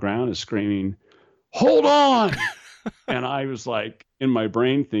someone on the ground is screaming, "Hold on." And I was like in my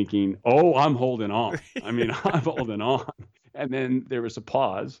brain thinking, oh, I'm holding on. I'm holding on. And then there was a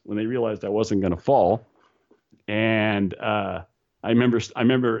pause when they realized I wasn't going to fall. And, I remember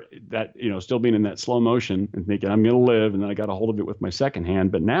that, still being in that slow motion and thinking I'm going to live. And then I got a hold of it with my second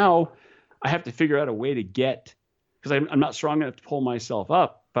hand. But now I have to figure out a way to get, because I'm not strong enough to pull myself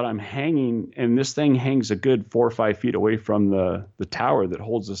up, but I'm hanging, and this thing hangs a good 4 or 5 feet away from the tower that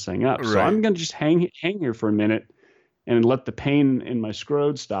holds this thing up. Right. So I'm going to just hang here for a minute and let the pain in my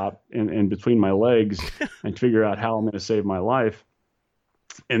scrode stop and between my legs and figure out how I'm going to save my life.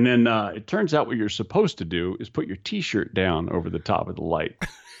 And then it turns out what you're supposed to do is put your T-shirt down over the top of the light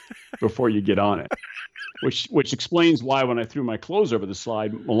before you get on it, which explains why when I threw my clothes over the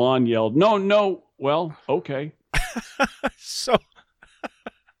slide, Milan yelled, "No, well, okay." So,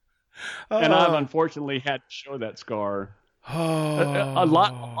 and I've unfortunately had to show that scar. A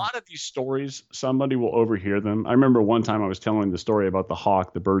lot of these stories, somebody will overhear them. I remember one time I was telling the story about the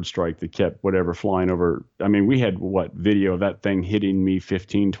hawk, the bird strike that kept whatever flying over. I mean, we had video of that thing hitting me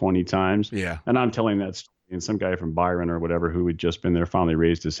 15, 20 times. Yeah. And I'm telling that story, and some guy from Byron or whatever who had just been there finally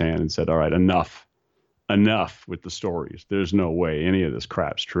raised his hand and said, "All right, enough with the stories. There's no way any of this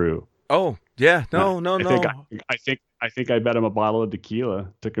crap's true." Oh, yeah. No. I think I bet him a bottle of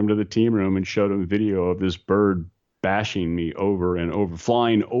tequila, took him to the team room and showed him video of this bird bashing me over and over,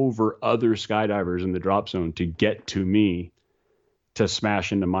 flying over other skydivers in the drop zone to get to me, to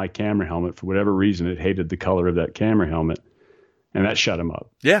smash into my camera helmet. For whatever reason, it hated the color of that camera helmet, and that shut him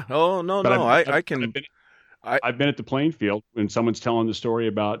up. Yeah. Oh, no. I've been at the playing field when someone's telling the story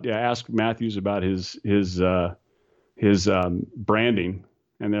about, ask Matthews about his branding,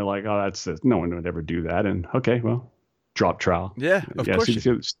 and they're like, "Oh, no one would ever do that." And okay, well, drop trowel. Yeah, of course.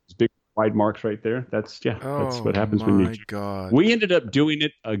 See big wide marks right there. That's what happens when you. Oh my God. We ended up doing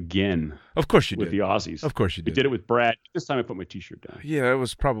it again. Of course you did. With the Aussies. Of course you did. We did it with Brad. This time I put my T-shirt down. Yeah, it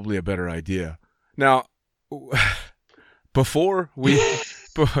was probably a better idea. Now, before we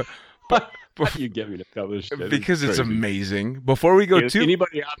How do you get me to tell this shit? Because it's crazy. amazing. Before we go to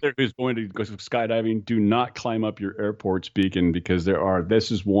Anybody out there who's going to go skydiving, do not climb up your airport's beacon, because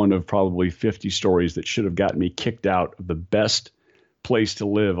this is one of probably 50 stories that should have gotten me kicked out of the best place to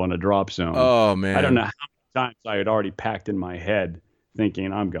live on a drop zone. Oh man, I don't know how many times I had already packed in my head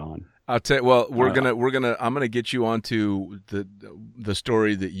thinking I'm gone. I'll tell you. Well, I'm gonna get you onto the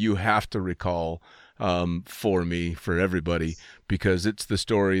story that you have to recall for everybody, because it's the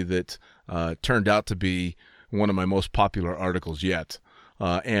story that turned out to be one of my most popular articles yet.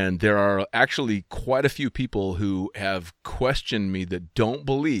 And there are actually quite a few people who have questioned me that don't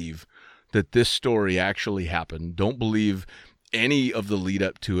believe that this story actually happened, don't believe any of the lead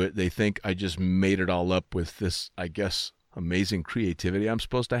up to it. They think I just made it all up with this, I guess, amazing creativity I'm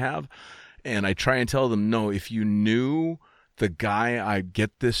supposed to have. And I try and tell them, no, if you knew the guy I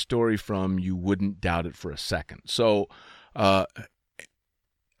get this story from, you wouldn't doubt it for a second. So, without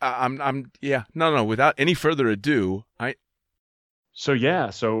any further ado,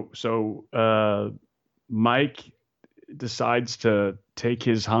 Mike decides to take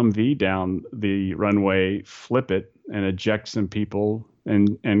his Humvee down the runway, flip it, and eject some people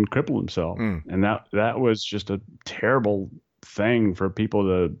and cripple himself. And that was just a terrible thing for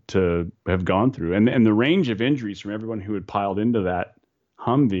people to have gone through. And the range of injuries from everyone who had piled into that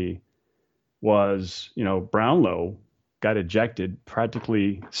Humvee was, Brownlow got ejected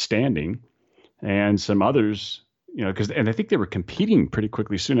practically standing, and some others, and I think they were competing pretty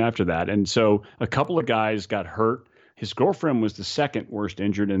quickly soon after that. And so a couple of guys got hurt. His girlfriend was the second worst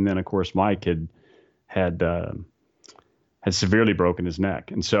injured. And then of course, Mike had severely broken his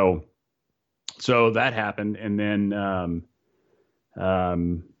neck. And so that happened. And then,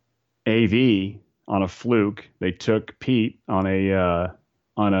 AV on a fluke, they took Pete on a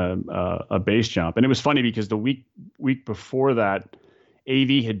base jump. And it was funny because the week before that,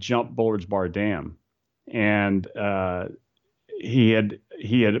 AV had jumped Bullards Bar Dam, and he had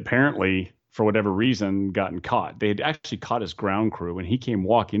apparently, for whatever reason, gotten caught. They had actually caught his ground crew, and he came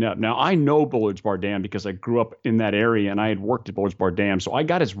walking up. Now, I know Bullards Bar Dam because I grew up in that area, and I had worked at Bullards Bar Dam, so I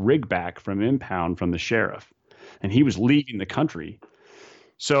got his rig back from impound from the sheriff, and he was leaving the country.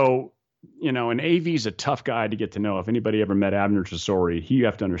 So, and AV's a tough guy to get to know. If anybody ever met Abner Tesori, you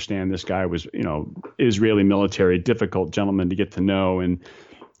have to understand this guy was, Israeli military, difficult gentleman to get to know.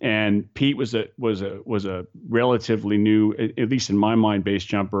 And Pete was a relatively new, at least in my mind, base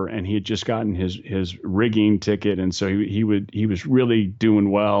jumper, and he had just gotten his rigging ticket, and so he was really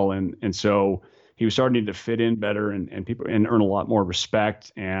doing well, and so he was starting to fit in better and people and earn a lot more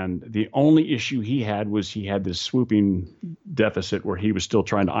respect. And the only issue he had was he had this swooping deficit where he was still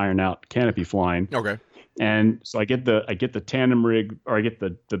trying to iron out canopy flying. Okay. And so I get the tandem rig, or I get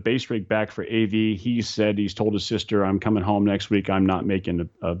the base rig back for AV. He's told his sister, I'm coming home next week. I'm not making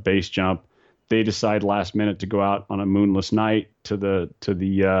a base jump. They decide last minute to go out on a moonless night to the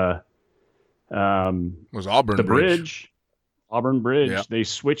was Auburn the bridge. Auburn Bridge. Yep. They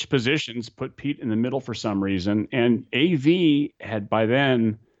switched positions, put Pete in the middle for some reason. And AV had by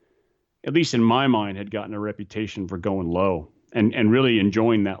then, at least in my mind, had gotten a reputation for going low and really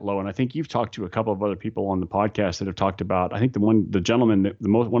enjoying that low. And I think you've talked to a couple of other people on the one that have talked about, I think one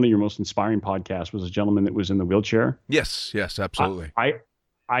of your most inspiring podcasts was a gentleman that was in the wheelchair. Yes, absolutely.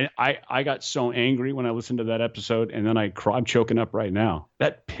 I got so angry when I listened to that episode, and then I'm choking up right now.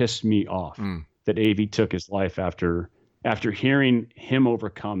 That pissed me off that AV took his life after hearing him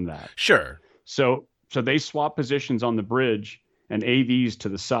overcome that. Sure. So they swap positions on the bridge, and AV's to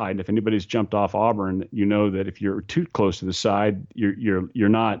the side. If anybody's jumped off Auburn, you know that if you're too close to the side, you're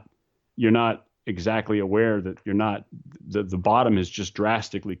not exactly aware that you're not the bottom has just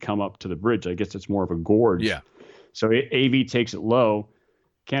drastically come up to the bridge. I guess it's more of a gorge. Yeah. So AV takes it low.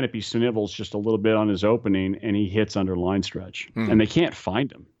 Canopy snivels just a little bit on his opening, and he hits under line stretch, and they can't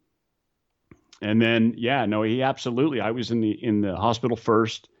find him. And then, he absolutely. I was in the hospital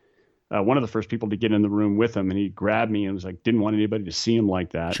first, one of the first people to get in the room with him, and he grabbed me and was like, didn't want anybody to see him like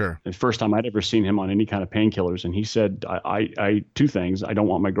that. Sure. The first time I'd ever seen him on any kind of painkillers, and he said, I two things. I don't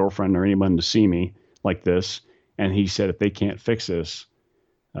want my girlfriend or anyone to see me like this, and he said, if they can't fix this,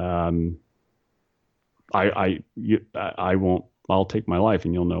 I won't. I'll take my life,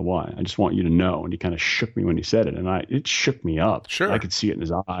 and you'll know why. I just want you to know. And he kind of shook me when he said it, and it shook me up. Sure. I could see it in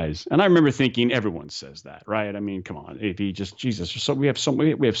his eyes, and I remember thinking, everyone says that, right? I mean, come on, if he just Jesus. So we have so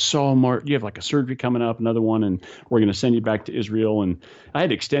much. You have like a surgery coming up, another one, and we're going to send you back to Israel. And I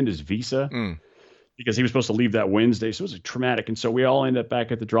had to extend his visa because he was supposed to leave that Wednesday, so it was traumatic. And so we all end up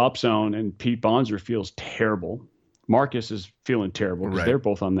back at the drop zone, and Pete Bonser feels terrible. Marcus is feeling terrible because Right. they're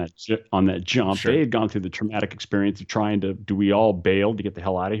both on that jump. Sure. They had gone through the traumatic experience of trying to, do we all bail to get the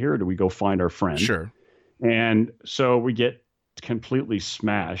hell out of here, or do we go find our friend? Sure. And so we get completely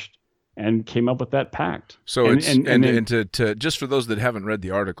smashed and came up with that pact. So and, it's and then, to just for those that haven't read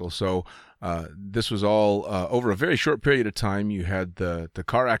the article, so this was all over a very short period of time. You had the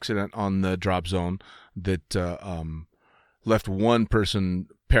car accident on the drop zone that left one person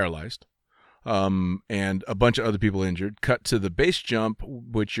paralyzed, and a bunch of other people injured. Cut to the base jump,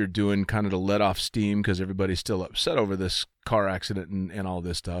 which you're doing kind of to let off steam because everybody's still upset over this car accident and all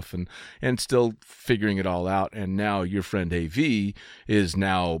this stuff, and still figuring it all out. And now your friend AV is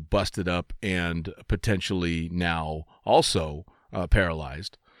now busted up and potentially now also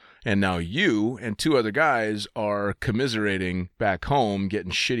paralyzed. And now you and two other guys are commiserating back home,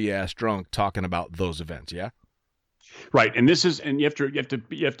 getting shitty ass drunk, talking about those events. Yeah. right. And this is, and you have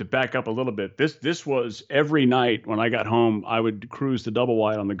to back up a little bit. This was every night when I got home, I would cruise the double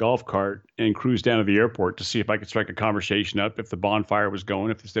wide on the golf cart and cruise down to the airport to see if I could strike a conversation up, if the bonfire was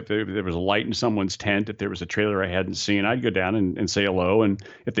going, if there was a light in someone's tent, if there was a trailer I hadn't seen, I'd go down and say hello. And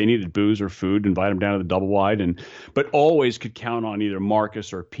if they needed booze or food, invite them down to the double wide. But always could count on either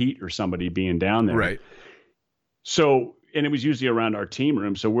Marcus or Pete or somebody being down there. Right. So, and it was usually around our team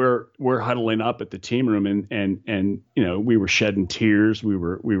room. So we're huddling up at the team room, and we were shedding tears. We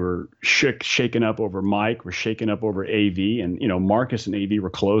were shaken up over Mike. We're shaken up over AV, and Marcus and AV were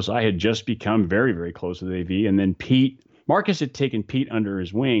close. I had just become very, very close with AV, and then Marcus had taken Pete under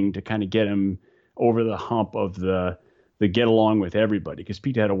his wing to kind of get him over the hump of the get along with everybody, because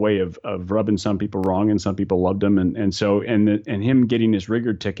Pete had a way of rubbing some people wrong and some people loved him, and him getting his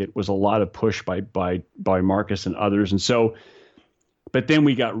rigger ticket was a lot of push by Marcus and others, and so. But then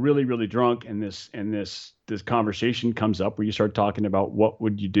we got really, really drunk, and this conversation comes up where you start talking about what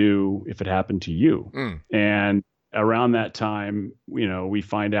would you do if it happened to you, and around that time, we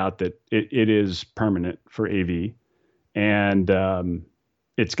find out that it is permanent for AV, and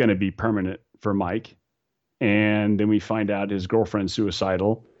it's going to be permanent for Mike. And then we find out his girlfriend's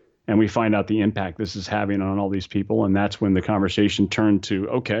suicidal, and we find out the impact this is having on all these people. And that's when the conversation turned to,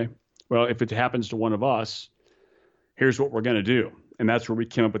 okay, well, if it happens to one of us, here's what we're going to do. And that's where we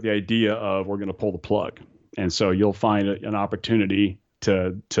came up with the idea of we're going to pull the plug. And so you'll find an opportunity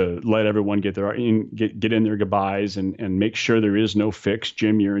to let everyone get in their goodbyes and make sure there is no fix.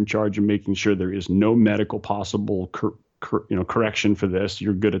 Jim, you're in charge of making sure there is no medical possible correction for this.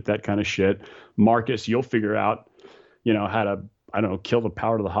 You're good at that kind of shit. Marcus, you'll figure out, how to, kill the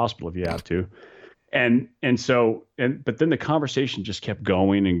power to the hospital if you have to. But then the conversation just kept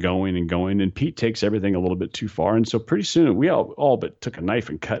going and going and going, and Pete takes everything a little bit too far. And so pretty soon we all but took a knife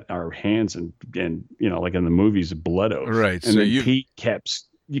and cut our hands and like in the movies, blood oath. Right. And so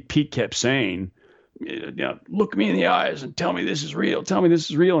Pete kept saying, look me in the eyes and tell me this is real. Tell me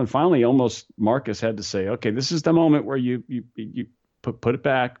this is real. And finally, almost Marcus had to say, okay, this is the moment where you put it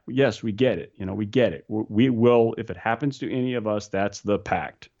back. Yes, we get it. We get it. We will, if it happens to any of us, that's the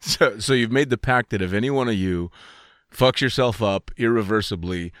pact. So you've made the pact that if any one of you fucks yourself up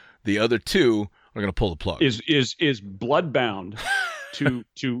irreversibly, the other two are going to pull the plug. Is blood bound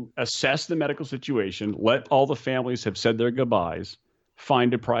to assess the medical situation, let all the families have said their goodbyes,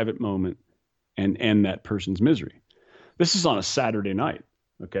 find a private moment, and end that person's misery. This is on a Saturday night,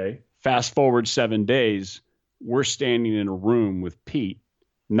 okay? Fast forward 7 days, we're standing in a room with Pete,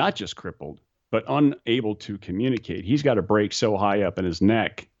 not just crippled, but unable to communicate. He's got a break so high up in his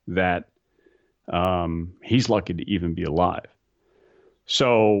neck that he's lucky to even be alive.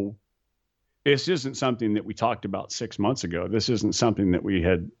 So this isn't something that we talked about 6 months ago. This isn't something that we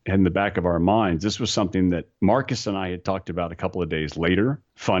had in the back of our minds. This was something that Marcus and I had talked about a couple of days later.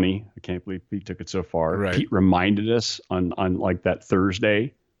 Funny. I can't believe Pete took it so far. Right. Pete reminded us on like that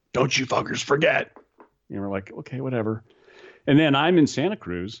Thursday, don't you fuckers forget. And we're like, okay, whatever. And then I'm in Santa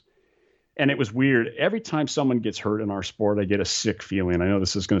Cruz, and it was weird. Every time someone gets hurt in our sport, I get a sick feeling. I know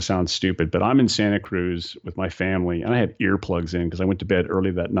this is going to sound stupid, but I'm in Santa Cruz with my family, and I have earplugs in because I went to bed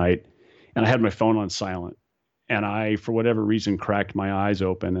early that night. And I had my phone on silent, and I, for whatever reason, cracked my eyes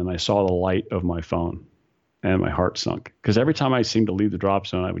open, and I saw the light of my phone, and my heart sunk. Because every time I seemed to leave the drop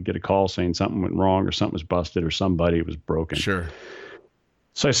zone, I would get a call saying something went wrong or something was busted or somebody was broken. Sure.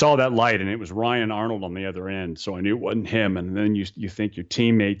 So I saw that light, and it was Ryan Arnold on the other end. So I knew it wasn't him. And then you think your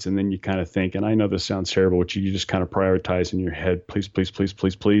teammates, and then you kind of think, and I know this sounds terrible, but you just kind of prioritize in your head, please, please, please,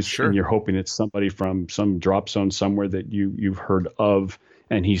 please, please. Sure. And you're hoping it's somebody from some drop zone somewhere that you've heard of.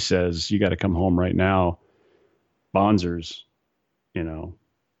 And he says, you got to come home right now. Bonzers,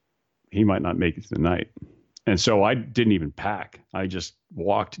 he might not make it through the night. And so I didn't even pack. I just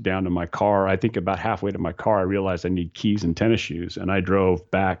walked down to my car. I think about halfway to my car, I realized I need keys and tennis shoes. And I drove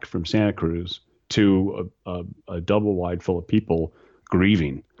back from Santa Cruz to a double wide full of people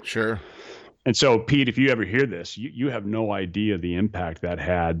grieving. Sure. And so, Pete, if you ever hear this, you have no idea the impact that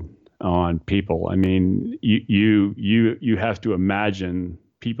had on people. I mean, you have to imagine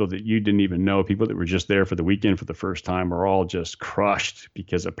people that you didn't even know, people that were just there for the weekend for the first time, are all just crushed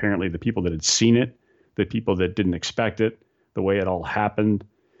because apparently the people that had seen it, the people that didn't expect it, the way it all happened,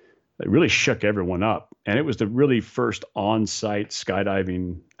 it really shook everyone up. And it was the really first on-site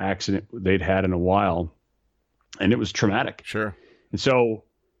skydiving accident they'd had in a while, and it was traumatic. Sure. And so,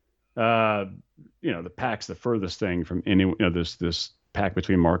 the pack's the furthest thing from any, this pack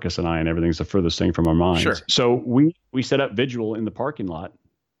between Marcus and I and everything's the furthest thing from our minds. Sure. So we set up vigil in the parking lot,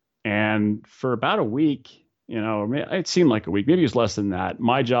 and for about a week, it seemed like a week, maybe it was less than that.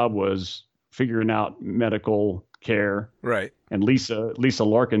 My job was figuring out medical care. Right. And Lisa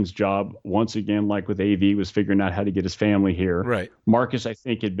Larkin's job, once again, like with AV, was figuring out how to get his family here. Right. Marcus, I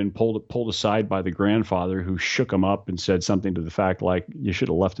think, had been pulled aside by the grandfather, who shook him up and said something to the fact like, "You should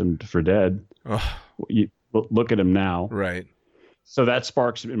have left him for dead. Look at him now." Right. So that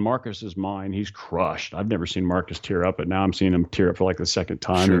sparks in Marcus's mind. He's crushed. I've never seen Marcus tear up, but now I'm seeing him tear up for like the second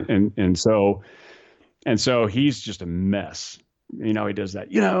time. Sure. And so he's just a mess. He does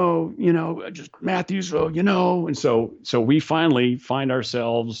that, just Matthews, and so we finally find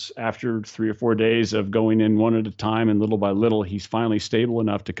ourselves after 3 or 4 days of going in one at a time, and little by little, he's finally stable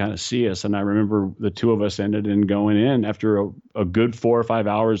enough to kind of see us. And I remember the two of us ended in going in after a good 4 or 5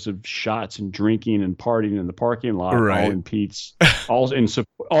 hours of shots and drinking and partying in the parking lot, right. all in Pete's, all in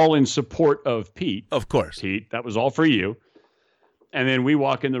support of Pete. Of course. Pete, that was all for you. And then we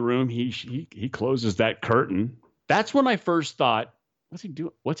walk in the room, he closes that curtain. That's when I first thought,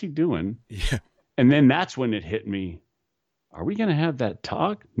 what's he doing? Yeah. And then that's when it hit me. Are we going to have that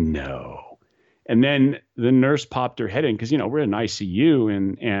talk? No. And then the nurse popped her head in because, we're in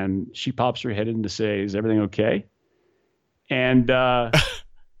ICU, and she pops her head in to say, "Is everything okay?" And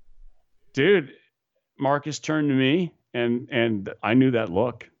dude, Marcus turned to me, and I knew that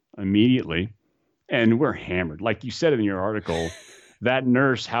look immediately. And we're hammered. Like you said in your article, that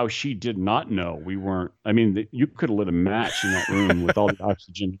nurse, how she did not know we weren't. I mean, you could have lit a match in that room with all the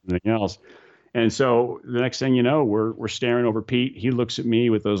oxygen and everything else. And so the next thing you know, we're staring over Pete. He looks at me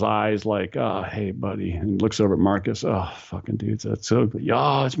with those eyes like, "Oh, hey, buddy," and looks over at Marcus. "Oh, fucking dudes, that's so good.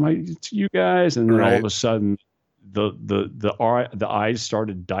 Yeah, it's you guys." And then right. all of a sudden, the eyes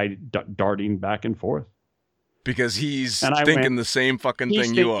started darting back and forth because he's thinking the same fucking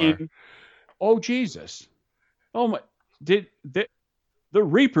thing you are. Oh, Jesus! Oh my! The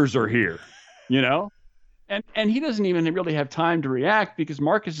Reapers are here, And he doesn't even really have time to react because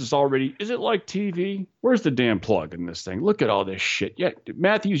Marcus is already, "Is it like TV? Where's the damn plug in this thing? Look at all this shit." Yeah,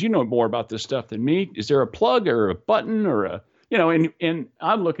 Matthews, you know more about this stuff than me. Is there a plug or a button or a, and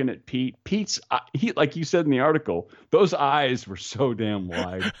I'm looking at Pete. Pete's, he, like you said in the article, those eyes were so damn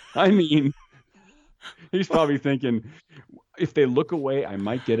wide. I mean, he's probably thinking, if they look away, I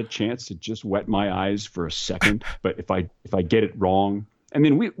might get a chance to just wet my eyes for a second. But if I get it wrong, and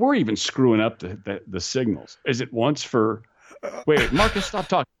then we're even screwing up the signals. Is it once for? Wait, Marcus, stop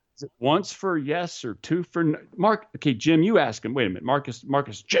talking. Is it once for yes or two for no? Mark? Okay, Jim, you ask him. Wait a minute, Marcus,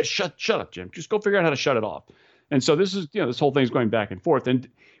 just shut up, Jim. Just go figure out how to shut it off. And so this is, this whole thing's going back and forth, and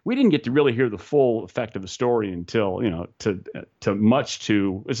we didn't get to really hear the full effect of the story until,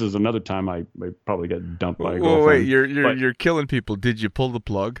 this is another time I probably got dumped by a girlfriend. Wait, you're killing people. Did you pull the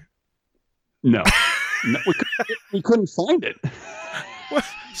plug? No, we couldn't find it. What?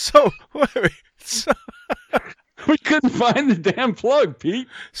 So we couldn't find the damn plug, Pete.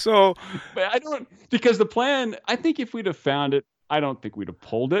 So because the plan, I think if we'd have found it, I don't think we'd have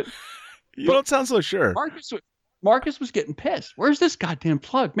pulled it. You don't sound so sure. Marcus was getting pissed. "Where's this goddamn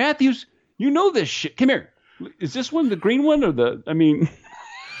plug? Matthews, you know this shit. Come here. Is this one the green one or can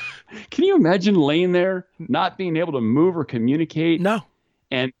you imagine laying there, not being able to move or communicate? No.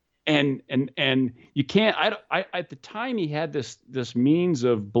 And you can't, I at the time he had this means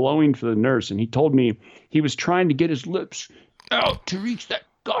of blowing for the nurse, and he told me he was trying to get his lips out to reach that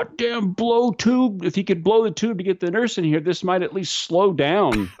goddamn blow tube. If he could blow the tube to get the nurse in here, this might at least slow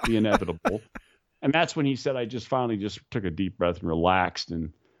down the inevitable. And that's when he said, I just finally just took a deep breath and relaxed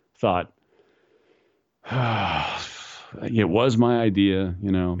and thought, it was my idea,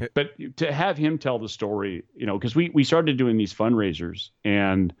 But to have him tell the story, because we started doing these fundraisers,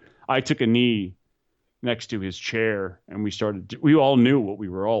 and I took a knee next to his chair, and we all knew what we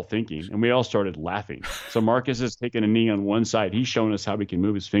were all thinking, and we all started laughing. So Marcus is taking a knee on one side. He's showing us how we can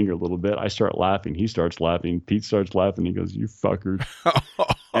move his finger a little bit. I start laughing. He starts laughing. Pete starts laughing. He goes, "You fuckers."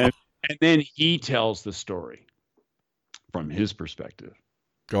 and then he tells the story from his perspective.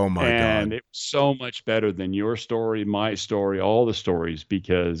 Oh my God. And it was so much better than your story, my story, all the stories,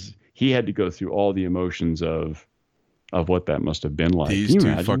 because he had to go through all the emotions of what that must have been like. These two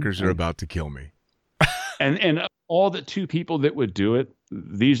fuckers are about to kill me. And all the two people that would do it,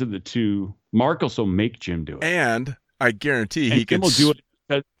 these are the two. Marcus will make Jim do it. And I guarantee he could do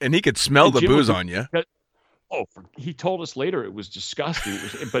it. And he could smell the booze on you. He told us later it was disgusting.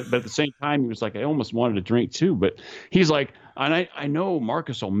 But at the same time, he was like, I almost wanted to drink too. But he's like, and I know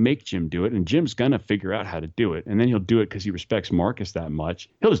Marcus will make Jim do it, and Jim's going to figure out how to do it. And then he'll do it because he respects Marcus that much.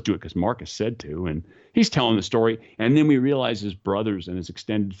 He'll just do it because Marcus said to. And he's telling the story. And then we realize his brothers and his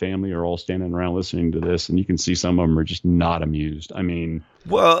extended family are all standing around listening to this. And you can see some of them are just not amused. I mean,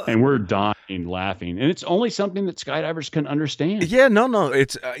 well, and we're dying laughing. And it's only something that skydivers can understand. Yeah, no.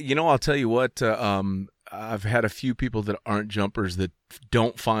 It's, I'll tell you what, I've had a few people that aren't jumpers that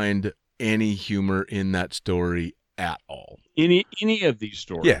don't find any humor in that story at all. Any of these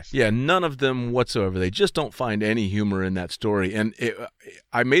stories. Yeah, none of them whatsoever. They just don't find any humor in that story. And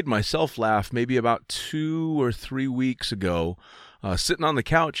I made myself laugh maybe about 2 or 3 weeks ago, sitting on the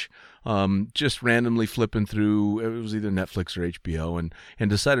couch, just randomly flipping through. It was either Netflix or HBO, and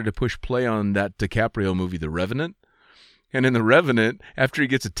decided to push play on that DiCaprio movie, The Revenant. And in The Revenant, after he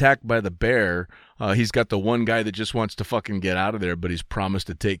gets attacked by the bear, he's got the one guy that just wants to fucking get out of there, but he's promised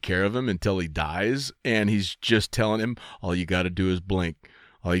to take care of him until he dies. And he's just telling him, all you got to do is blink.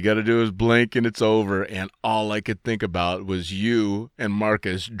 All you got to do is blink and it's over. And all I could think about was you and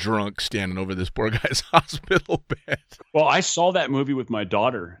Marcus drunk standing over this poor guy's hospital bed. Well, I saw that movie with my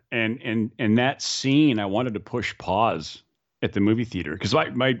daughter, and that scene, I wanted to push pause at the movie theater, because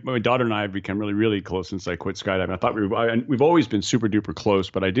my daughter and I have become really, really close since I quit skydiving. I thought we've always been super duper close,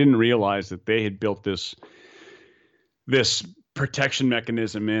 but I didn't realize that they had built this protection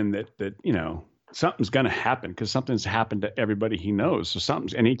mechanism in that something's going to happen, because something's happened to everybody he knows. So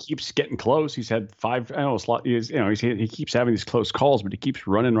and he keeps getting close. He's had 5, he keeps having these close calls, but he keeps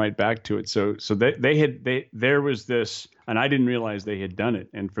running right back to it. So there was this, and I didn't realize they had done it.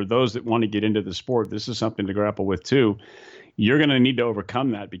 And for those that want to get into the sport, this is something to grapple with too. You're going to need to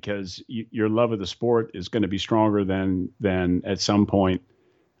overcome that, because your love of the sport is going to be stronger than at some point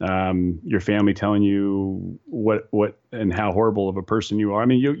your family telling you what and how horrible of a person you are. I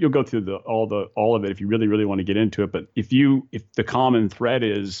mean, you'll go through all of it if you really, really want to get into it. But if the common thread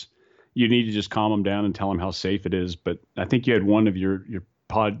is you need to just calm them down and tell them how safe it is. But I think you had one of your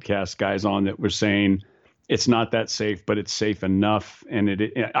podcast guys on that was saying it's not that safe, but it's safe enough. And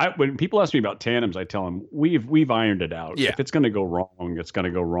when people ask me about tandems, I tell them we've ironed it out. Yeah. If it's going to go wrong, it's going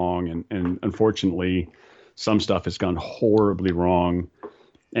to go wrong. And unfortunately, some stuff has gone horribly wrong.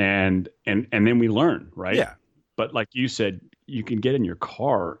 And then we learn, right? Yeah. But like you said, you can get in your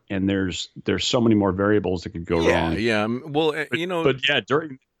car and there's so many more variables that could go wrong. Yeah. Well, But yeah,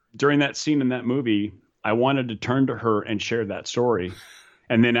 during that scene in that movie, I wanted to turn to her and share that story.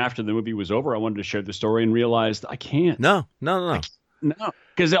 And then after the movie was over, I wanted to share the story and realized I can't. No. No,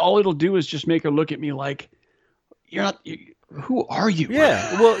 because all it'll do is just make her look at me like, who are you?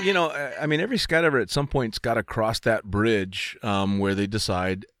 Yeah. Well, every skydiver at some point's got to cross that bridge where they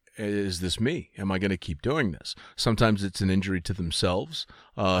decide, is this me? Am I going to keep doing this? Sometimes it's an injury to themselves.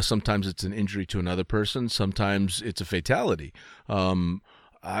 Sometimes it's an injury to another person. Sometimes it's a fatality.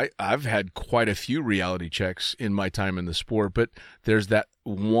 I've had quite a few reality checks in my time in the sport, but there's that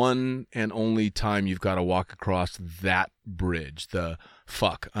one and only time you've got to walk across that bridge.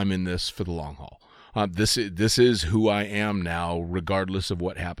 I'm in this for the long haul. This is who I am now, regardless of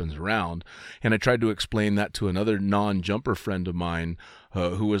what happens around. And I tried to explain that to another non-jumper friend of mine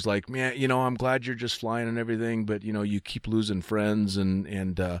who was like, man, I'm glad you're just flying and everything, but, you keep losing friends and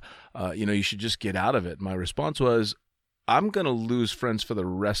you should just get out of it. My response was, I'm going to lose friends for the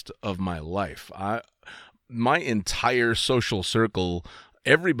rest of my life. My entire social circle,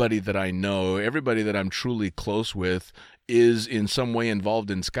 everybody that I know, everybody that I'm truly close with is in some way involved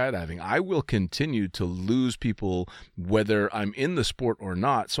in skydiving. I will continue to lose people whether I'm in the sport or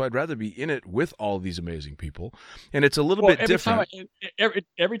not. So I'd rather be in it with all these amazing people. And it's a little bit different.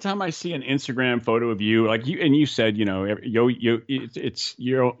 Every time I see an Instagram photo of you, like you, and you said, you're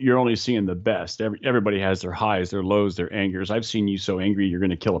only seeing the best. Everybody has their highs, their lows, their angers. I've seen you so angry you're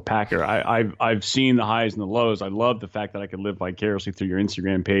going to kill a packer. I've seen the highs and the lows. I love the fact that I can live vicariously through your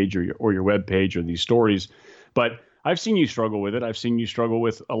Instagram page or your web page or these stories. But I've seen you struggle with it. I've seen you struggle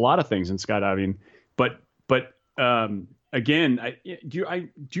with a lot of things in skydiving, but again, do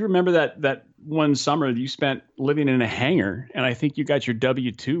you remember that one summer that you spent living in a hangar, and I think you got your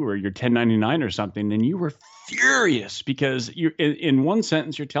W-2 or your 1099 or something, and you were furious because you in one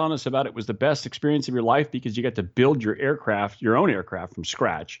sentence you're telling us about it was the best experience of your life because you got to build your own aircraft from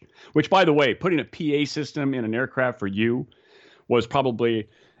scratch. Which, by the way, putting a PA system in an aircraft for you was probably,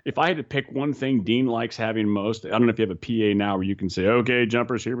 if I had to pick one thing Dean likes having most, I don't know if you have a PA now where you can say, "Okay,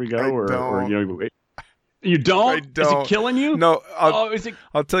 jumpers, here we go," or you know. You don't? I don't. Is it killing you? No. Is it?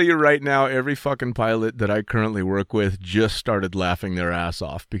 I'll tell you right now, every fucking pilot that I currently work with just started laughing their ass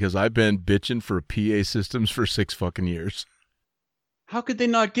off because I've been bitching for PA systems for 6 fucking years. How could they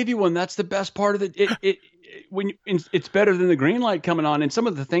not give you one? That's the best part of it. It's better than the green light coming on, and some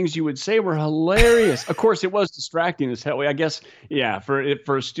of the things you would say were hilarious. Of course, it was distracting as hell. I guess, yeah. For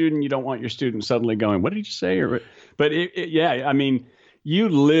a student, you don't want your student suddenly going, "What did you say?" But yeah. I mean, you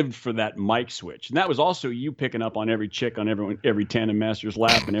lived for that mic switch, and that was also you picking up on every chick on every tandem master's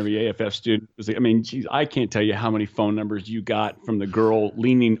lap and every AFF student. I mean, geez, I can't tell you how many phone numbers you got from the girl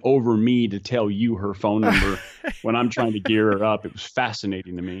leaning over me to tell you her phone number when I'm trying to gear her up. It was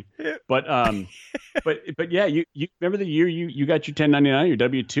fascinating to me. But yeah, you remember the year you got your 1099, your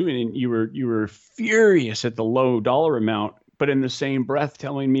W-2, and you were furious at the low dollar amount, but in the same breath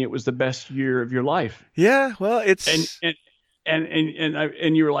telling me it was the best year of your life. Yeah, well, it's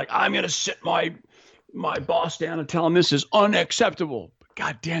and you were like, "I'm gonna sit my boss down and tell him this is unacceptable."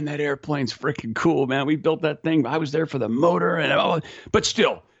 God damn, that airplane's freaking cool, man. We built that thing. I was there for the motor, but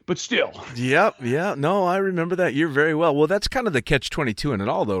still. Yep. Yeah. No, I remember that year very well. Well, that's kind of the catch-22 in it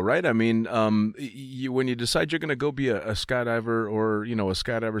all, though, right? I mean, when you decide you're going to go be a skydiver or, you know, a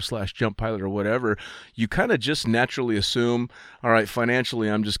skydiver / jump pilot or whatever, you kind of just naturally assume, all right, financially,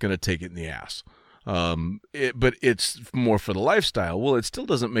 I'm just going to take it in the ass. But it's more for the lifestyle. Well, it still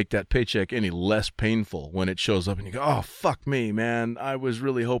doesn't make that paycheck any less painful when it shows up and you go, "Oh, fuck me, man. I was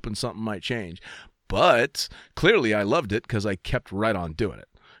really hoping something might change." But clearly I loved it because I kept right on doing it.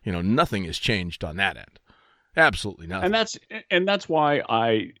 You know, nothing has changed on that end. Absolutely nothing. And that's why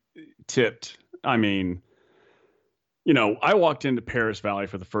I tipped. I mean, you know, I walked into Paris Valley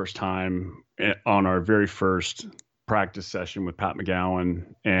for the first time on our very first practice session with Pat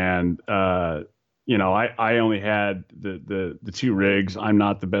McGowan, and you know, I only had the 2 rigs. I'm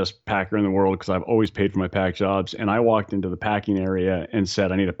not the best packer in the world because I've always paid for my pack jobs. And I walked into the packing area and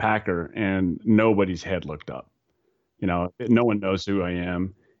said, "I need a packer," and nobody's head looked up. You know, no one knows who I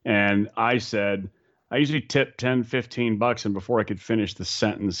am. And I said, I usually tip $10-15, and before I could finish the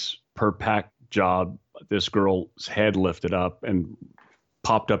sentence, per pack job, this girl's head lifted up and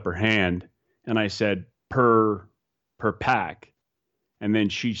popped up her hand, and I said, per pack. And then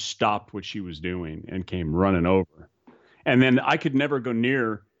she stopped what she was doing and came running over. And then I could never go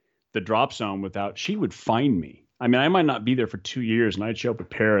near the drop zone without, she would find me. I mean, I might not be there for 2 years, and I'd show up at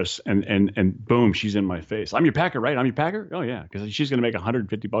Paris and boom, she's in my face. "I'm your packer, right? I'm your packer?" "Oh yeah." Because she's going to make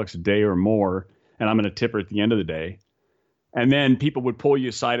 $150 a day or more, and I'm going to tip her at the end of the day. And then people would pull you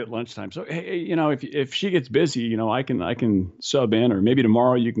aside at lunchtime. "So, hey, you know, if she gets busy, you know, I can sub in, or maybe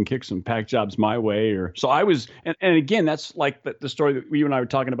tomorrow you can kick some pack jobs my way." Or so I was, and again, that's like the story that you and I were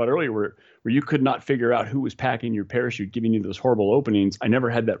talking about earlier, where you could not figure out who was packing your parachute, giving you those horrible openings. I never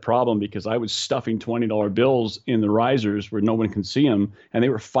had that problem because I was stuffing $20 bills in the risers where no one can see them, and they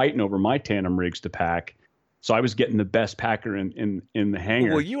were fighting over my tandem rigs to pack. So I was getting the best packer in the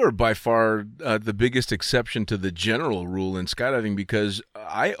hangar. Well, you are by far the biggest exception to the general rule in skydiving, because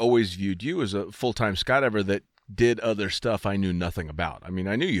I always viewed you as a full-time skydiver that did other stuff I knew nothing about. I mean,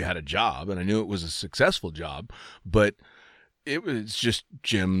 I knew you had a job, and I knew it was a successful job, but it was just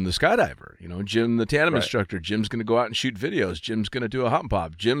Jim the skydiver, you know, Jim the tandem instructor. Jim's going to go out and shoot videos. Jim's going to do a hop and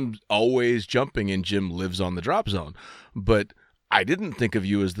pop. Jim's always jumping, and Jim lives on the drop zone. But I didn't think of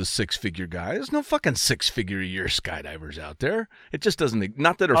you as the 6-figure guy. There's no fucking 6-figure-a-year skydivers out there. It just doesn't.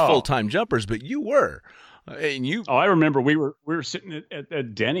 Not that are full-time jumpers, but you were, and you. Oh, I remember we were sitting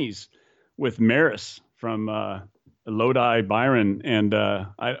at Denny's with Maris from Lodi Byron, and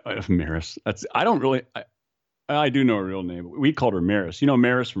Maris. I do know her real name. We called her Maris. You know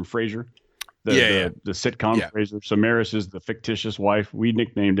Maris from Frasier? The sitcom Frasier. So Maris is the fictitious wife. We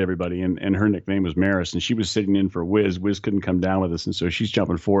nicknamed everybody, and her nickname was Maris. And she was sitting in for Wiz. Wiz couldn't come down with us, and so she's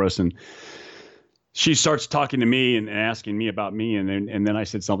jumping for us. And she starts talking to me and asking me about me. And then I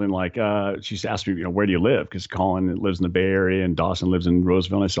said something like, she's asked me, you know, "Where do you live?" Because Colin lives in the Bay Area and Dawson lives in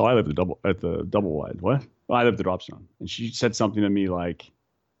Roseville. And I said, "I live at the double wide." "What?" "Well, I live at the drop zone." And she said something to me like,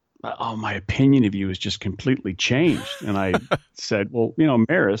 "Oh, my opinion of you has just completely changed." And I said, "Well, you know,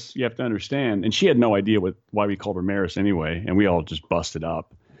 Maris, you have to understand." And she had no idea why we called her Maris anyway. And we all just busted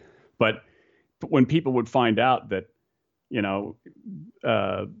up. But when people would find out that,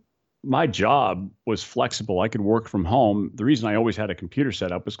 my job was flexible. I could work from home. The reason I always had a computer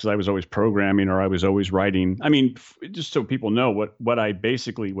set up was because I was always programming or I was always writing. I mean, just so people know what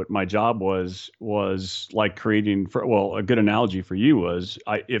my job was like creating a good analogy for you was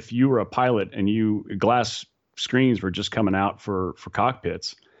if you were a pilot and glass screens were just coming out for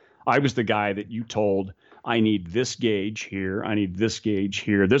cockpits, I was the guy that you told, I need this gauge here. I need this gauge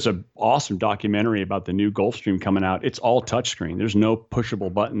here. There's an awesome documentary about the new Gulfstream coming out. It's all touchscreen. There's no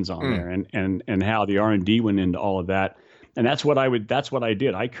pushable buttons on there, and how the R&D went into all of that. And that's what I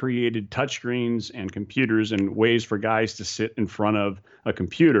did. I created touchscreens and computers and ways for guys to sit in front of a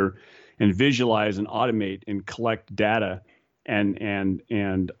computer and visualize and automate and collect data and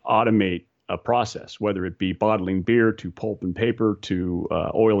automate a process, whether it be bottling beer to pulp and paper to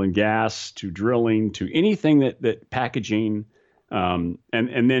oil and gas to drilling to anything that packaging. And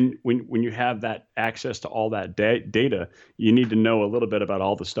then when you have that access to all that data, you need to know a little bit about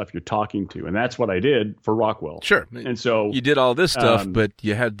all the stuff you're talking to. And that's what I did for Rockwell. Sure. And so you did all this stuff, but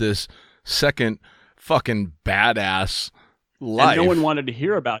you had this second fucking badass life. And no one wanted to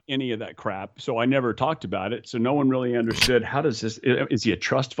hear about any of that crap, so I never talked about it. So no one really understood, how does this, is he a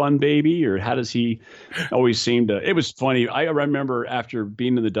trust fund baby, or how does he always seem to, it was funny. I remember after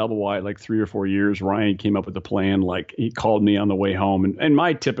being in the double wide like 3 or 4 years, Ryan came up with a plan. Like he called me on the way home, and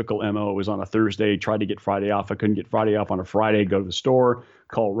my typical MO was on a Thursday, tried to get Friday off. I couldn't get Friday off on a Friday, go to the store,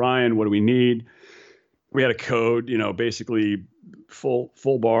 call Ryan, what do we need? We had a code, basically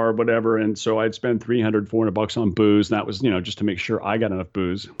full bar, whatever. And so I'd spend $300-$400 on booze. And that was, just to make sure I got enough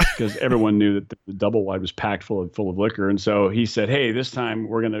booze, because everyone knew that the double wide was packed full of liquor. And so he said, hey, this time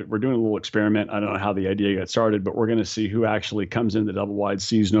we're doing a little experiment. I don't know how the idea got started, but we're going to see who actually comes into the double wide,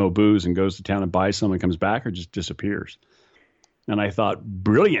 sees no booze and goes to town and buys some and comes back, or just disappears. And I thought,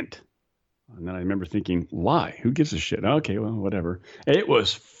 brilliant. And then I remember thinking, why? Who gives a shit? Okay, well, whatever. It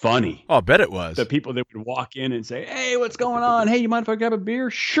was funny. Oh, I bet it was. The people that would walk in and say, hey, what's going on? Hey, you mind if I grab a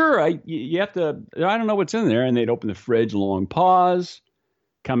beer? Sure. You have to, I don't know what's in there. And they'd open the fridge, long pause,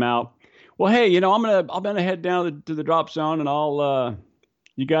 come out. Well, hey, I'm going to head down to the drop zone, and I'll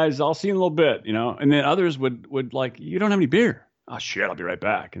see you in a little bit, And then others would like, you don't have any beer. Oh, shit, I'll be right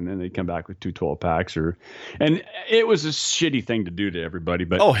back. And then they'd come back with 2 12-packs. And it was a shitty thing to do to everybody.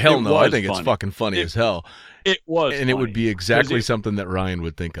 But oh, hell no. I think funny. It's fucking funny as hell. It was. And funny. It would be exactly something that Ryan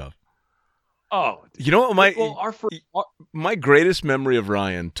would think of. Oh. You know what? My greatest memory of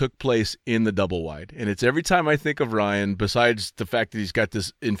Ryan took place in the double wide. And it's every time I think of Ryan, besides the fact that he's got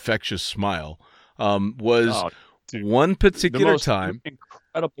this infectious smile, was one particular time.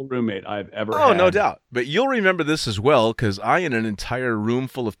 Incredible roommate I've ever had. Oh, no doubt. But you'll remember this as well, because I and an entire room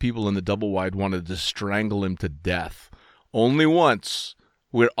full of people in the double wide wanted to strangle him to death. Only once.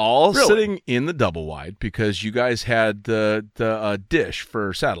 We're all sitting in the double wide because you guys had the dish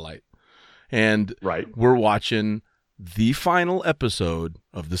for satellite. And we're watching the final episode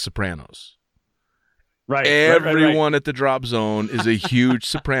of The Sopranos. Right. Everyone at the drop zone is a huge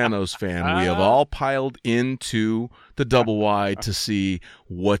Sopranos fan. We have all piled into the double wide to see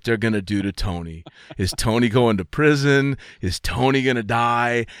what they're going to do to Tony. Is Tony going to prison? Is Tony going to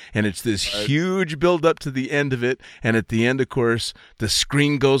die? And it's this huge build up to the end of it. And at the end, of course, the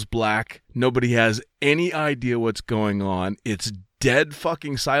screen goes black. Nobody has any idea what's going on. It's dead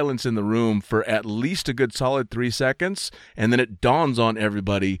fucking silence in the room for at least a good solid 3 seconds. And then it dawns on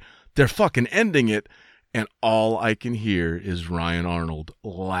everybody, they're fucking ending it. And all I can hear is Ryan Arnold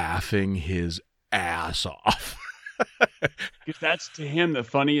laughing his ass off. Because that's, to him, the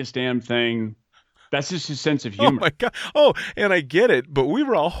funniest damn thing. That's just his sense of humor. Oh, my God. Oh, and I get it, but we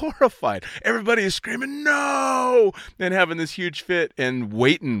were all horrified. Everybody is screaming, no! And having this huge fit and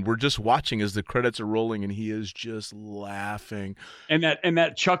waiting. We're just watching as the credits are rolling, and he is just laughing. And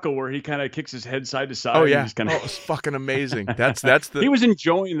that chuckle where he kind of kicks his head side to side. Oh, yeah. It's fucking amazing. That's the... He was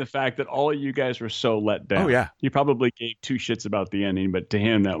enjoying the fact that all of you guys were so let down. Oh, yeah. He probably gave 2 shits about the ending, but to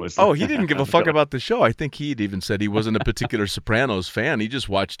him, that was... Oh, he didn't give a fuck about the show. I think he'd even said he wasn't a particular Sopranos fan. He just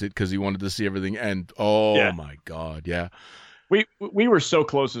watched it because he wanted to see everything. And my God, yeah. We were so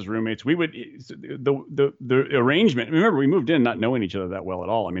close as roommates. We would the arrangement. Remember, we moved in not knowing each other that well at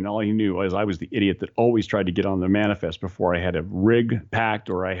all. I mean, all he knew was I was the idiot that always tried to get on the manifest before I had a rig packed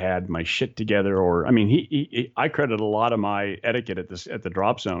or I had my shit together. Or I mean, I credit a lot of my etiquette at the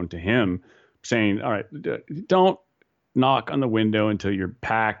drop zone to him, saying, "All right, don't knock on the window until you're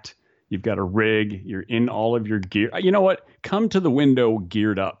packed. You've got a rig. You're in all of your gear. You know what? Come to the window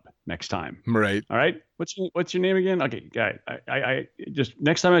geared up next time. Right. All right. What's your name again? Okay. I just,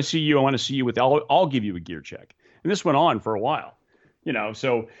 next time I see you, I want to see you with, I'll give you a gear check." And this went on for a while,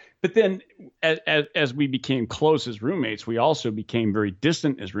 so But then as we became close as roommates, we also became very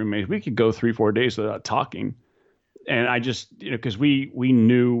distant as roommates. We could go 3-4 days without talking. And I just, because we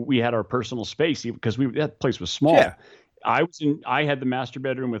knew we had our personal space because that place was small. Yeah. I had the master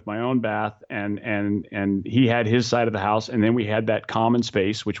bedroom with my own bath, and he had his side of the house, and then we had that common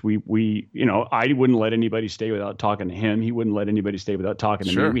space, which we I wouldn't let anybody stay without talking to him. He wouldn't let anybody stay without talking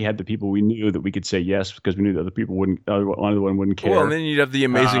to me. We had the people we knew that we could say yes because we knew the other people wouldn't. One of the one wouldn't care. Well, and then you'd have the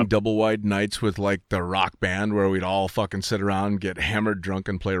amazing double wide nights with like the rock band where we'd all fucking sit around, get hammered, drunk,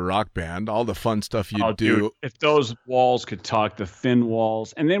 and play rock band. All the fun stuff you do. Dude, if those walls could talk, the thin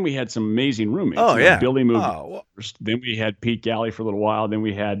walls, and then we had some amazing roommates. Oh yeah, Billy moved first. Then we had Pete Galley for a little while. Then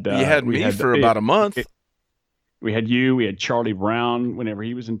we had you had me for about a month. We had you. We had Charlie Brown whenever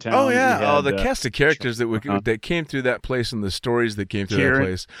he was in town. Oh yeah, the cast of characters that came through that place and the stories that came through that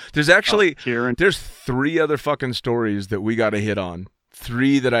place. There's actually there's 3 other fucking stories that we got to hit on.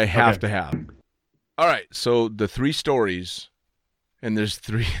 3 that I have to have. All right, so the 3 stories, and there's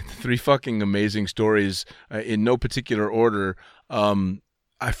three fucking amazing stories in no particular order.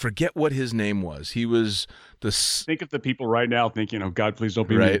 I forget what his name was. He was think of the people right now thinking, "Oh God, please don't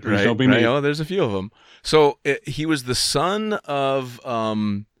be me. Please don't be me." Oh, there's a few of them. So he was the son of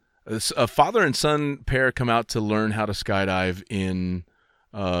a father and son pair come out to learn how to skydive in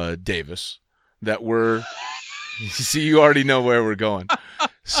Davis. That were, see, you already know where we're going.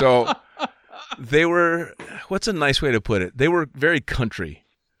 So they were. What's a nice way to put it? They were very country.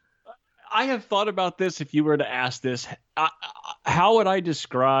 I have thought about this. If you were to ask this, how would I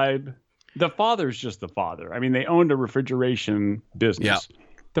describe the father's just the father? I mean, they owned a refrigeration business. Yeah.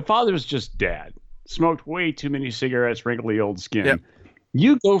 The father's just dad. Smoked way too many cigarettes, wrinkly old skin. Yep.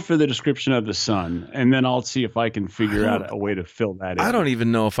 You go for the description of the son, and then I'll see if I can figure out a way to fill that in. I don't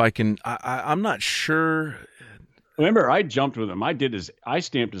even know if I can. I'm not sure. Remember, I jumped with him. I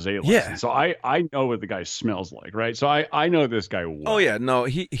stamped his A license. Yeah. So I know what the guy smells like, right? So I know this guy well. Oh yeah, no,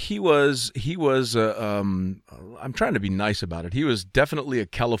 he was I'm trying to be nice about it. He was definitely a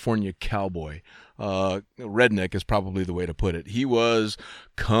California cowboy. Redneck is probably the way to put it. He was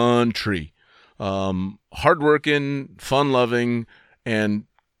country. Hardworking, fun-loving, and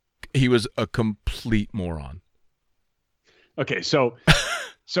he was a complete moron. Okay, so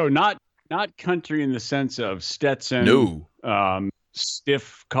not country in the sense of Stetson. No.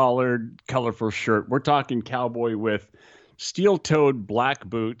 Stiff-collared, colorful shirt. We're talking cowboy with steel-toed black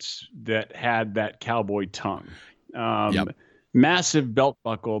boots that had that cowboy tongue. Massive belt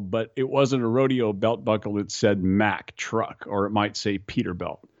buckle, but it wasn't a rodeo belt buckle that said Mack truck, or it might say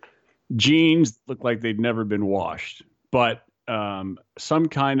Peterbilt. Jeans looked like they'd never been washed, but some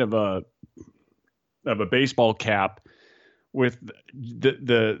kind of a baseball cap with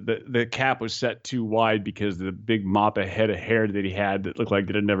the cap was set too wide because the big mop of head of hair that he had that looked like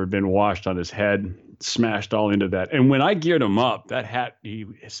it had never been washed on his head smashed all into that. And when I geared him up, that hat he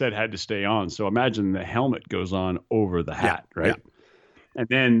said had to stay on. So imagine the helmet goes on over the hat, right? Yeah. And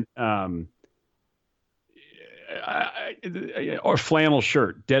then or flannel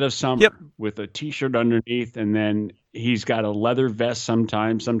shirt, dead of summer, with a t-shirt underneath, and then he's got a leather vest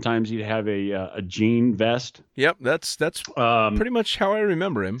sometimes. Sometimes he'd have a jean vest. Yep, that's pretty much how I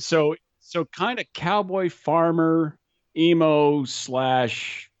remember him. So kind of cowboy farmer, emo /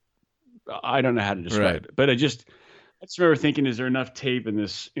 I don't know how to describe it, but I just remember thinking, is there enough tape in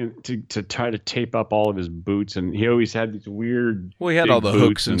this to try to tape up all of his boots? And he always had these weird. Well, he had all the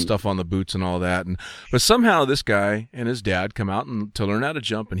hooks and stuff on the boots and all that, but somehow this guy and his dad come out to learn how to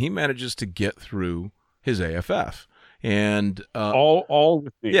jump, and he manages to get through his AFF. And all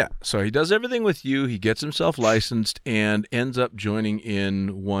with me. Yeah, so he does everything with you. He gets himself licensed and ends up joining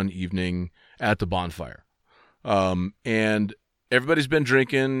in one evening at the bonfire. And everybody's been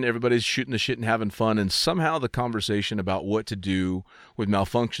drinking, everybody's shooting the shit and having fun, and somehow the conversation about what to do with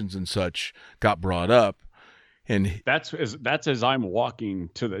malfunctions and such got brought up. And that's as I'm walking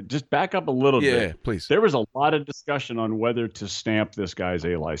to the, just back up a little bit. Yeah, please. There was a lot of discussion on whether to stamp this guy's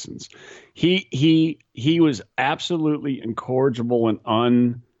A license. He was absolutely incorrigible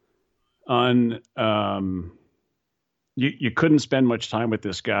and you couldn't spend much time with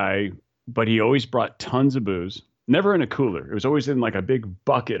this guy, but he always brought tons of booze. Never in a cooler. It was always in like a big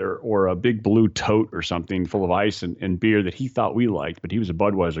bucket or a big blue tote or something full of ice and beer that he thought we liked, but he was a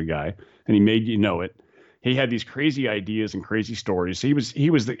Budweiser guy and he made you know it. He had these crazy ideas and crazy stories. He was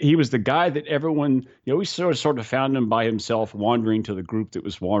the guy that everyone, you always sort of found him by himself, wandering to the group that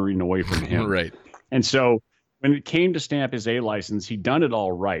was wandering away from him. Right. And so when it came to stamp his A license, he'd done it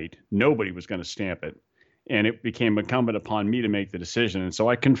all right. Nobody was going to stamp it. and it became incumbent upon me to make the decision. And so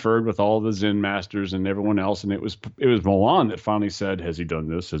I conferred with all the Zen masters and everyone else, and it was Milan that finally said, "Has he done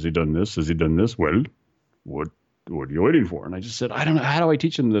this? Has he done this? Has he done this? Well, what are you waiting for?" And I just said, "I don't know. How do I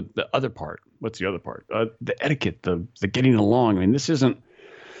teach him the other part? What's the other part? The etiquette, the getting along. I mean, this isn't.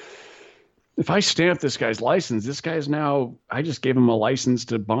 If I stamp this guy's license, this guy's now. I just gave him a license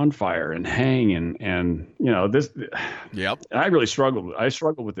to bonfire and hang and this. Yep. I really struggled. I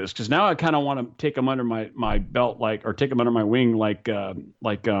struggled with this because now I kind of want to take him under my belt, or take him under my wing, how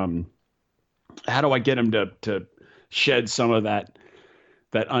do I get him to shed some of that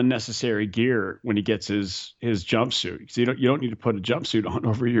unnecessary gear when he gets his jumpsuit? So you don't need to put a jumpsuit on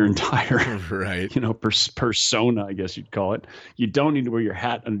over your entire right. persona, I guess you'd call it. You don't need to wear your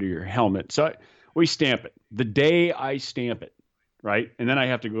hat under your helmet. So we stamp it the day I stamp it, right? And then I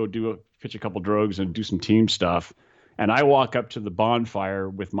have to go pitch a couple drogues and do some team stuff. And I walk up to the bonfire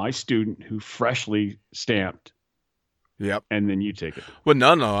with my student who freshly stamped. Yep. And then you take it. Well,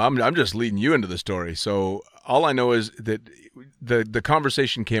 no, I'm just leading you into the story. So all I know is that the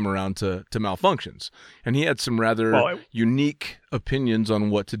conversation came around to malfunctions, and he had some rather unique opinions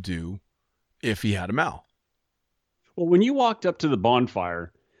on what to do if he had a mal. Well, when you walked up to the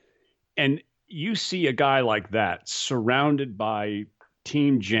bonfire and you see a guy like that surrounded by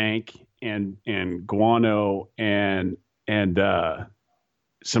Team Jank and Guano and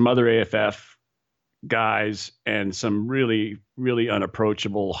some other AFF guys and some really, really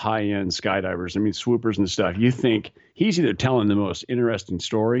unapproachable high-end skydivers, I mean, swoopers and stuff, you think he's either telling the most interesting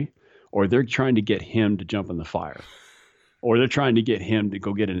story or they're trying to get him to jump in the fire, or they're trying to get him to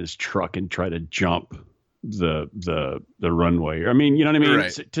go get in his truck and try to jump the runway. I mean, you know what I mean?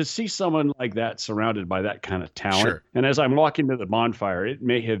 Right. To see someone like that surrounded by that kind of talent. Sure. And as I'm walking to the bonfire, it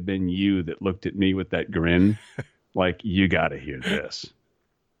may have been you that looked at me with that grin, like, you got to hear this.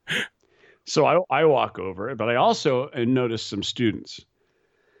 So I walk over, but I also noticed some students.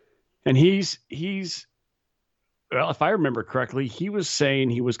 And he's well, if I remember correctly, he was saying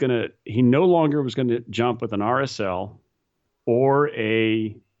he no longer was going to jump with an RSL or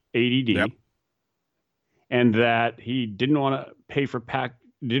a ADD. Yep. And that he didn't want to pay for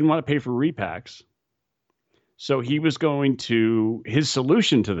repacks. So he was his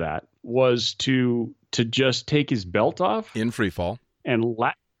solution to that was to just take his belt off in free fall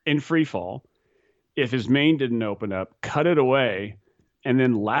in free fall. If his main didn't open up, cut it away and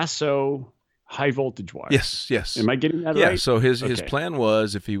then lasso high voltage wire. Yes. Am I getting that right? Yeah, so his plan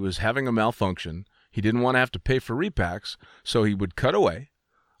was, if he was having a malfunction, he didn't want to have to pay for repacks, so he would cut away,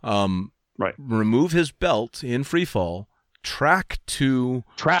 remove his belt in free fall, track to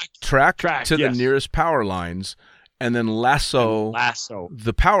the nearest power lines, and then lasso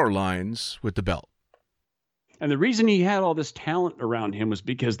the power lines with the belt. And the reason he had all this talent around him was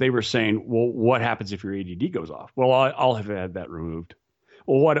because they were saying, well, what happens if your ADD goes off? Well, I'll have had that removed.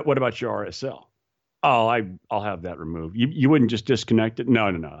 Well, what about your RSL? Oh, I'll have that removed. You wouldn't just disconnect it? No.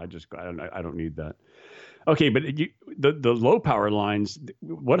 I don't need that. Okay, but the low power lines,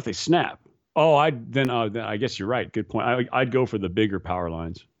 what if they snap? Oh, I guess you're right. Good point. I'd go for the bigger power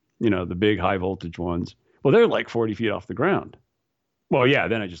lines, the big high voltage ones. Well, they're like 40 feet off the ground. Well, yeah,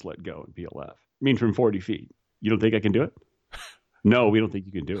 then I just let go and PLF. I mean, from 40 feet. You don't think I can do it? No, we don't think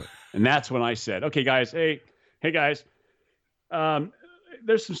you can do it. And that's when I said, okay, guys, hey guys,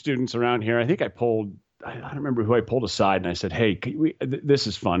 there's some students around here. I think I don't remember who I pulled aside, and I said, hey, this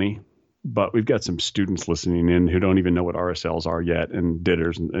is funny, but we've got some students listening in who don't even know what RSLs are yet, and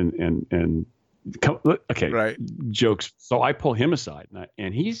ditters and okay, right, jokes. So I pull him aside,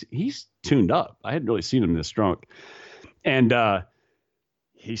 and he's tuned up. I hadn't really seen him this drunk. And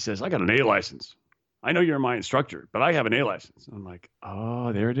he says, I got an A license. I know you're my instructor, but I have an A license. I'm like,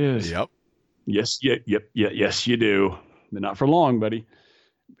 oh, there it is. Yep. Yes, you do. But not for long, buddy.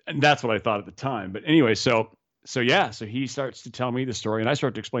 And that's what I thought at the time. But anyway, so he starts to tell me the story, and I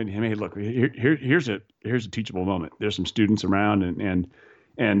start to explain to him, hey, look, here's a teachable moment. There's some students around, and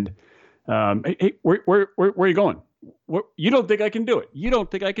hey, where are you going? You don't think I can do it? You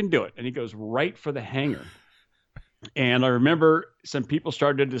don't think I can do it? And he goes right for the hangar. And I remember some people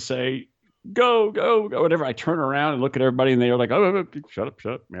started to say, go, whatever. I turn around and look at everybody, and they're like, oh, shut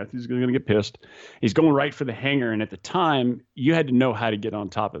up. Matthew's going to get pissed. He's going right for the hangar. And at the time, you had to know how to get on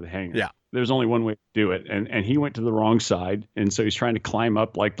top of the hangar. Yeah. There's only one way to do it. And he went to the wrong side. And so he's trying to climb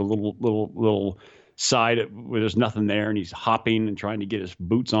up like the little side where there's nothing there. And he's hopping and trying to get his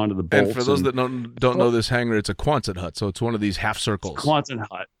boots onto the bolts. And for those that don't know this hangar, it's a Quonset hut. So it's one of these half circles. Quonset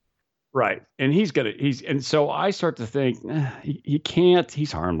hut. Right. And and so I start to think, he can't,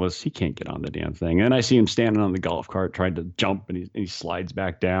 he's harmless. He can't get on the damn thing. And I see him standing on the golf cart trying to jump, and he slides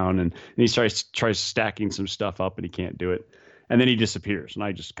back down, and he tries stacking some stuff up, and he can't do it. And then he disappears, and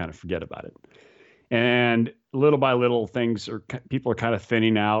I just kind of forget about it. And little by little, people are kind of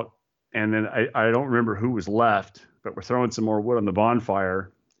thinning out. And then I don't remember who was left, but we're throwing some more wood on the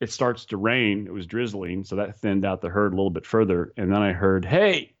bonfire. It starts to rain. It was drizzling, so that thinned out the herd a little bit further. And then I heard,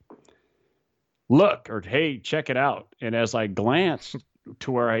 "Hey, look," or "Hey, check it out." And as I glanced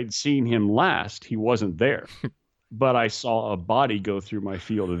to where I'd seen him last, he wasn't there, but I saw a body go through my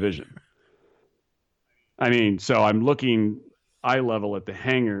field of vision. I mean, so I'm looking eye level at the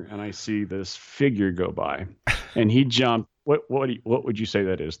hangar, and I see this figure go by, and he jumped. What would you say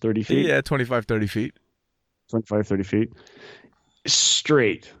that is? 30 feet? Yeah, 25, 30 feet. 25, 30 feet.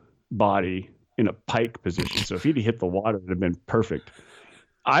 Straight body in a pike position. So if he'd hit the water, it would have been perfect.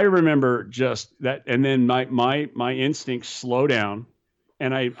 I remember just that, and then my instincts slow down,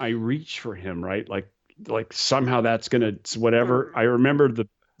 and I reach for him, right? Like somehow that's gonna whatever. I remember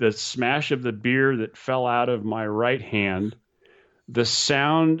the smash of the beer that fell out of my right hand, the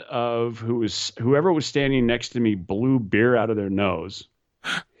sound of whoever was standing next to me blew beer out of their nose.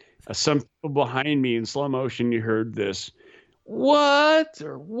 Some people behind me in slow motion, you heard this, "What?"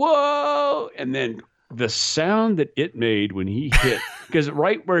 or "Whoa," and then the sound that it made when he hit, because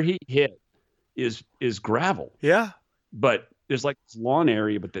right where he hit is gravel. Yeah. But there's like this lawn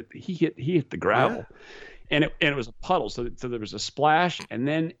area, but he hit the gravel. Yeah. And it was a puddle. So there was a splash. And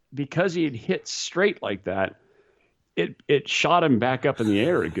then because he had hit straight like that, it shot him back up in the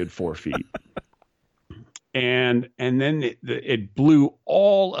air a good 4 feet. And then it blew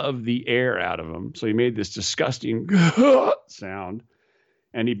all of the air out of him. So he made this disgusting sound.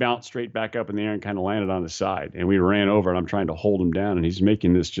 And he bounced straight back up in the air and kind of landed on his side. And we ran over, and I'm trying to hold him down, and he's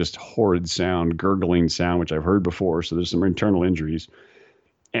making this just horrid sound, gurgling sound, which I've heard before. So there's some internal injuries.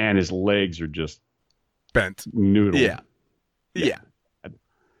 And his legs are just bent. Noodle. Yeah.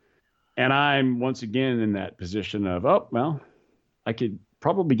 And I'm once again in that position of, oh, well, I could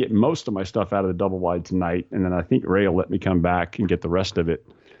probably get most of my stuff out of the double wide tonight. And then I think Ray will let me come back and get the rest of it.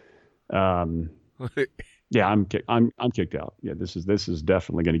 Yeah, I'm kicked out. Yeah, this is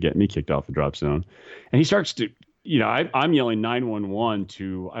definitely going to get me kicked off the drop zone. And he starts to, I'm yelling 911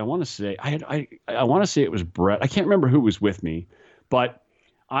 to, I want to say it was Brett. I can't remember who was with me, but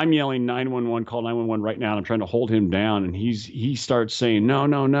I'm yelling 911, call 911 right now. And I'm trying to hold him down, and he starts saying,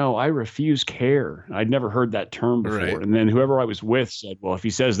 no, I refuse care. I'd never heard that term before. Right. And then whoever I was with said, well, if he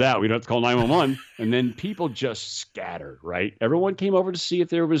says that, we don't have to call 911. And then people just scattered, right? Everyone came over to see if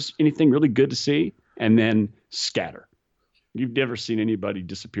there was anything really good to see, and then scatter. You've never seen anybody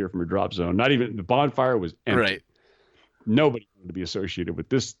disappear from a drop zone. Not even the bonfire was empty. Right. Nobody wanted to be associated with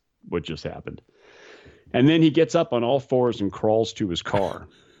this, what just happened. And then he gets up on all fours and crawls to his car.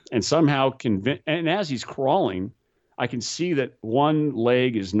 And somehow and as he's crawling, I can see that one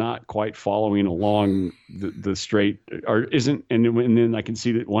leg is not quite following along the straight, or isn't. And then I can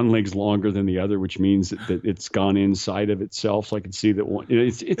see that one leg's longer than the other, which means that it's gone inside of itself. So I can see that one.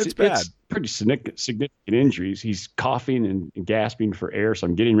 It's bad. It's pretty significant injuries. He's coughing and gasping for air. So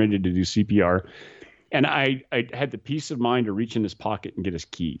I'm getting ready to do CPR. And I had the peace of mind to reach in his pocket and get his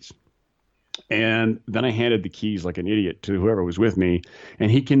keys. And then I handed the keys like an idiot to whoever was with me. And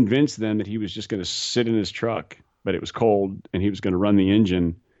he convinced them that he was just going to sit in his truck, but it was cold, and he was going to run the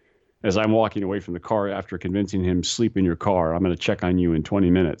engine as I'm walking away from the car after convincing him, sleep in your car. I'm going to check on you in 20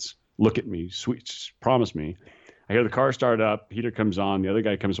 minutes. Look at me. Sweet. Promise me. I hear the car start up. Heater comes on. The other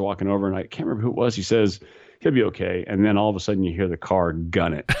guy comes walking over, and I can't remember who it was. He says, he'll be okay. And then all of a sudden you hear the car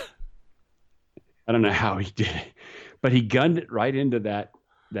gun it. I don't know how he did it, but he gunned it right into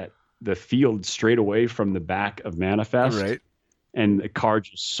the field straight away from the back of Manifest. Right. And the car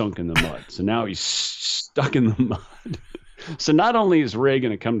just sunk in the mud. So now he's stuck in the mud. So not only is Ray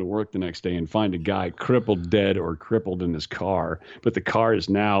going to come to work the next day and find a guy crippled dead or crippled in his car, but the car is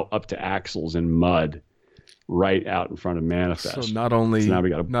now up to axles in mud right out in front of Manifest. So not only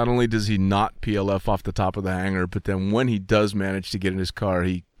does he not PLF off the top of the hangar, but then when he does manage to get in his car,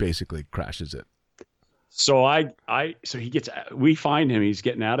 he basically crashes it. So we find him, he's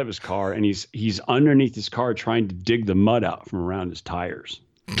getting out of his car, and he's underneath his car trying to dig the mud out from around his tires,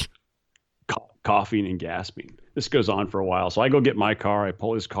 coughing and gasping. This goes on for a while. So I go get my car, I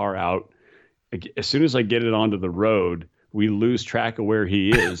pull his car out. As soon as I get it onto the road, we lose track of where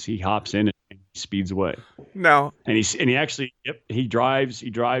he is. He hops in and he speeds away. No. And he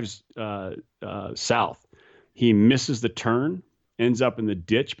drives south. He misses the turn, ends up in the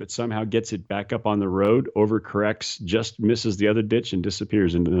ditch, but somehow gets it back up on the road, overcorrects, just misses the other ditch, and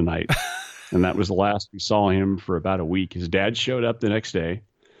disappears into the night. And that was the last we saw him for about a week. His dad showed up the next day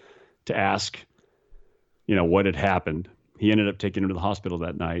to ask, what had happened. He ended up taking him to the hospital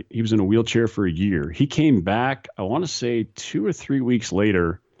that night. He was in a wheelchair for a year. He came back, I want to say 2 or 3 weeks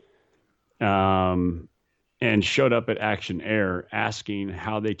later, and showed up at Action Air asking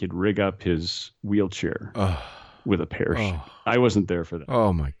how they could rig up his wheelchair with a parachute. I wasn't there for that.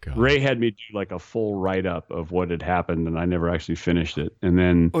 Oh my God. Ray had me do like a full write-up of what had happened, and I never actually finished it. And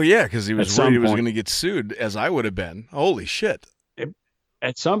then, because he was worried he was going to get sued, as I would have been. Holy shit.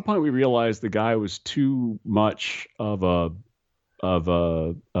 At some point, we realized the guy was too much of a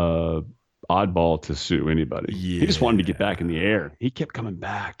oddball to sue anybody. Yeah. He just wanted to get back in the air. He kept coming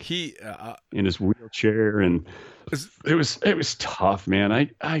back. In his wheelchair, and it was tough, man.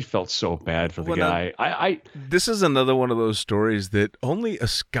 I felt so bad for the guy. This is another one of those stories that only a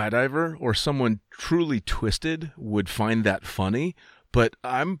skydiver or someone truly twisted would find that funny. But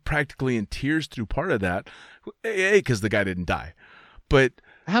I'm practically in tears through part of that, because the guy didn't die. But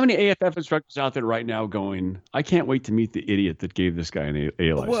how many AFF instructors out there right now going, I can't wait to meet the idiot that gave this guy an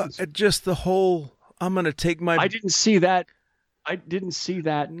A license? Well, just the whole, I'm going to take my... I didn't see that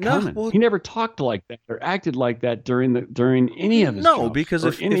coming. Well, he never talked like that or acted like that during any of his jobs. Because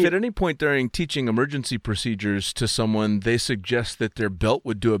if at any point during teaching emergency procedures to someone, they suggest that their belt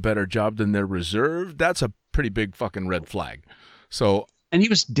would do a better job than their reserve, that's a pretty big fucking red flag. So... And he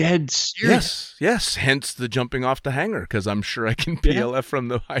was dead serious. Yes. Hence the jumping off the hanger, because I'm sure I can PLF from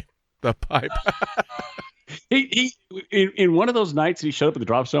the pipe. He in one of those nights he showed up at the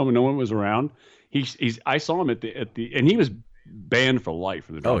drop zone and no one was around. I saw him at the and he was banned for life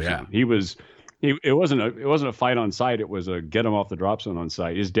from the drop zone. It wasn't a fight on site. It was a get him off the drop zone on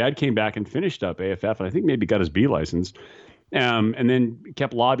site. His dad came back and finished up AFF, and I think maybe got his B license, and then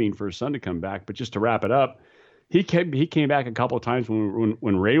kept lobbying for his son to come back. But just to wrap it up. He came back a couple of times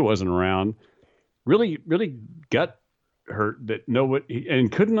when Ray wasn't around, really gut hurt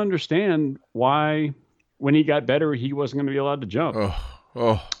and couldn't understand why when he got better he wasn't going to be allowed to jump.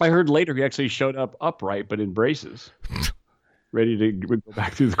 I heard later he actually showed up upright but in braces, ready to go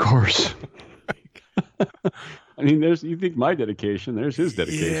back through the course. I mean, you think my dedication? There's his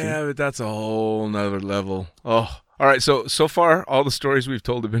dedication. Yeah, but that's a whole nother level. All right, so far, all the stories we've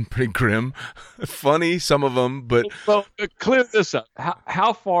told have been pretty grim. Funny, some of them, but... Well, clear this up.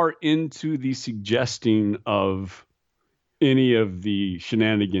 How far into the suggesting of any of the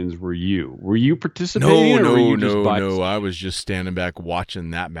shenanigans were you? Were you participating? No. I was just standing back watching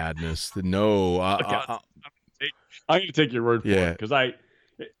that madness. I'm going to take your word for it, because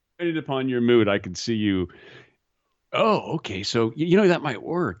depending upon your mood, I could see you... Oh, okay. So that might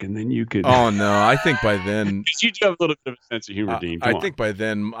work, and then you could. Oh no, I think by then you do have a little bit of a sense of humor, Dean. I think by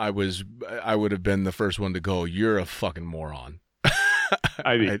then I would have been the first one to go. You're a fucking moron.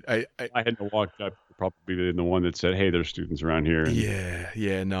 I had to walk up, probably the one that said, "Hey, there's students around here."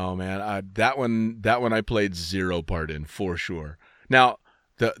 And... no, man. That one I played zero part in for sure. Now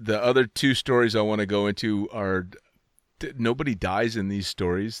the other two stories I want to go into are. Nobody dies in these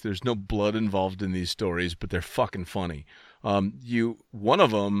stories. There's no blood involved in these stories, but they're fucking funny. One of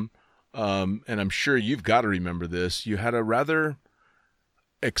them, and I'm sure you've got to remember this. You had a rather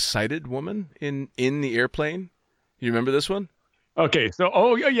excited woman in the airplane. You remember this one? Okay.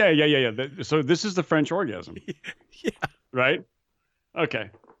 So, yeah. So this is the French orgasm. Yeah. Right.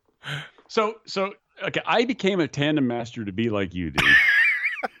 Okay. So, okay. I became a tandem master to be like you, dude.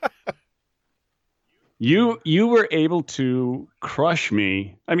 You were able to crush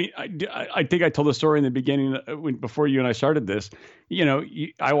me. I mean, I think I told the story in the beginning before you and I started this.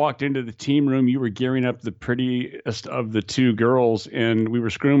 I walked into the team room. You were gearing up the prettiest of the two girls, and we were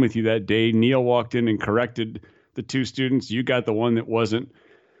screwing with you that day. Neil walked in and corrected the two students. You got the one that wasn't.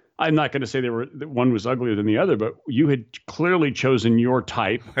 I'm not going to say one was uglier than the other, but you had clearly chosen your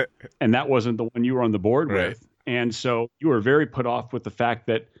type, and that wasn't the one you were on the board with. And so you were very put off with the fact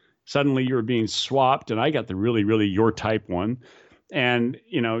that suddenly you were being swapped, and I got the really, really your type one. And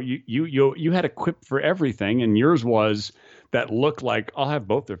you had a quip for everything, and yours was that looked like I'll have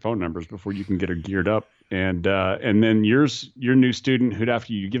both their phone numbers before you can get her geared up. And then your new student, who'd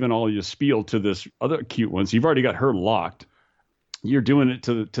after you given all your spiel to this other cute one, so you've already got her locked. You're doing it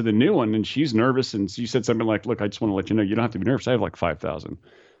to the new one, and she's nervous, and you said something like, "Look, I just want to let you know you don't have to be nervous. I have like 5,000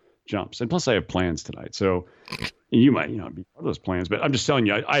 jumps, and plus I have plans tonight, so." You might, be part of those plans, but I'm just telling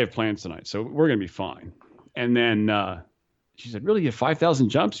you, I have plans tonight, so we're going to be fine. And then she said, "Really, you have 5,000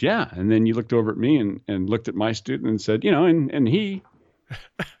 jumps?" "Yeah." And then you looked over at me and looked at my student and said, and he,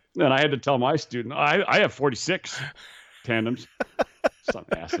 and I had to tell my student, I have 46. tandems. Some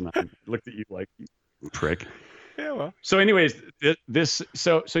asinine. Looked at you like, you prick. Yeah, well. So, anyways,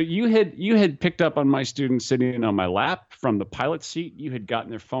 so you had picked up on my students sitting on my lap from the pilot seat. You had gotten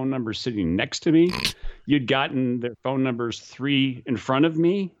their phone numbers sitting next to me. You'd gotten their phone numbers 3 in front of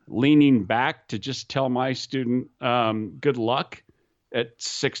me, leaning back to just tell my student, good luck at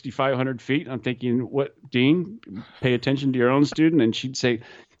 6,500 feet. I'm thinking, what, Dean, pay attention to your own student. And she'd say,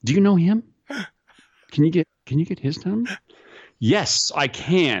 do you know him? Can you get his number? Yes, I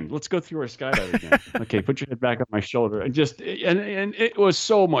can. Let's go through our skydive again. Okay, put your head back on my shoulder. And it was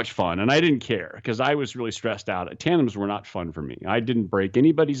so much fun. And I didn't care because I was really stressed out. Tandems were not fun for me. I didn't break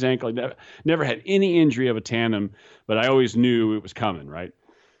anybody's ankle. I never had any injury of a tandem, but I always knew it was coming, right?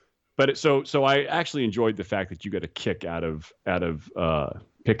 But so I actually enjoyed the fact that you got a kick out of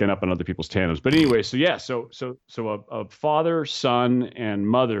picking up on other people's tandems. But anyway, so a father, son, and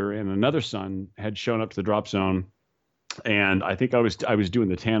mother and another son had shown up to the drop zone. And I think I was doing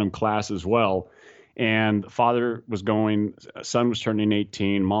the tandem class as well. And father was going, son was turning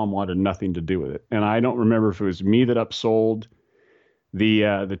 18. Mom wanted nothing to do with it. And I don't remember if it was me that upsold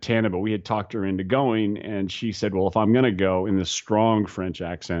the tandem, but we had talked her into going. And she said, well, if I'm going to go in this strong French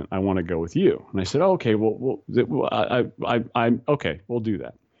accent, I want to go with you. And I said, oh, okay, I'm okay, we'll do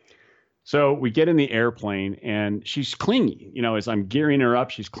that. So we get in the airplane and she's clingy, as I'm gearing her up,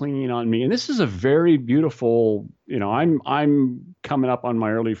 she's clinging on me. And this is a very beautiful, I'm coming up on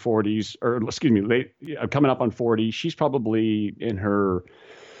my early 40s, or excuse me, I'm coming up on 40. She's probably in her,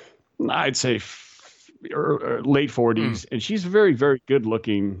 I'd say late 40s. And she's a very, very good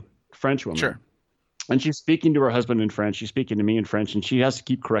looking French woman. Sure. And she's speaking to her husband in French. She's speaking to me in French, and she has to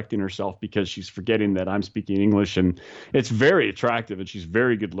keep correcting herself because she's forgetting that I'm speaking English. And it's very attractive, and she's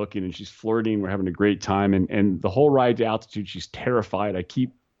very good looking, and she's flirting. We're having a great time. And the whole ride to altitude, she's terrified. I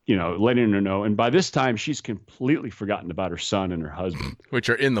keep, letting her know. And by this time, she's completely forgotten about her son and her husband. Which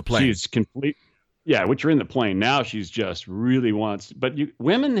are in the plane. She's complete. Yeah, which are in the plane. Now she's just really wants. But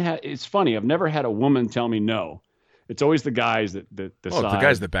women, it's funny. I've never had a woman tell me no. It's always the guys that decide. Oh, the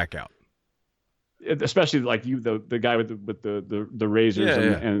guys that back out. Especially like you, the guy with the razors,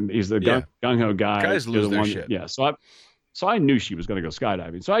 and he's the gung ho guy. Guys lose their shit. Yeah, so I knew she was going to go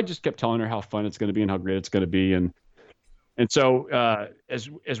skydiving. So I just kept telling her how fun it's going to be and how great it's going to be. And so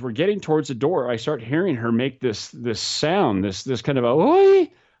as we're getting towards the door, I start hearing her make this sound, this kind of a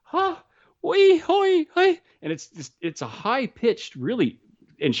oi ha oi hoi hoi, and it's a high pitched, really.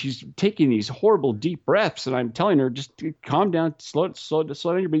 And she's taking these horrible deep breaths, and I'm telling her, just calm down, slow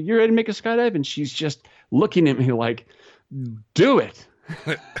down. But you're ready to make a skydive, and she's just looking at me like, "Do it!"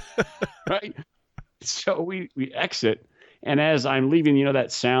 Right? So we exit, and as I'm leaving,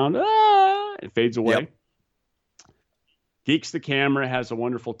 that sound, it fades away. Yep. Geeks the camera has a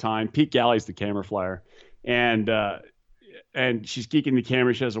wonderful time. Pete Galley's the camera flyer, and she's geeking the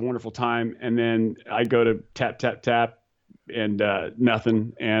camera. She has a wonderful time, and then I go to tap tap tap. And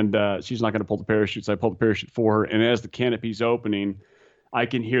nothing. And she's not going to pull the parachute. So I pull the parachute for her. And as the canopy's opening, I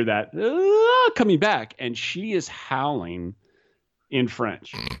can hear that coming back. And she is howling in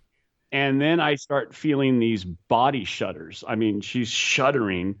French. And then I start feeling these body shudders. I mean, she's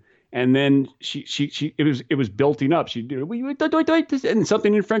shuddering. And then it was building up. She did and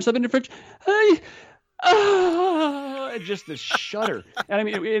something in French. And just this shudder. And I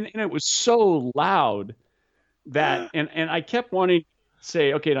mean, and it was so loud that, and I kept wanting to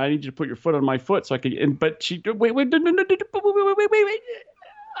say, okay, I need you to put your foot on my foot so I could, but she, wait, it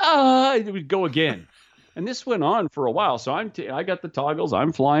would go again. And this went on for a while. So I got the toggles,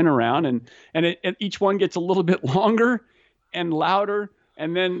 I'm flying around, and each one gets a little bit longer and louder.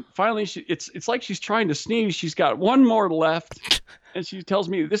 And then finally it's like she's trying to sneeze. She's got one more left. And she tells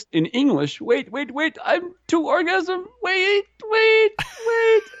me this in English, wait, I'm to orgasm, wait.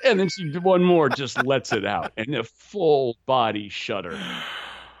 And then she did one more, just lets it out, and a full body shudder.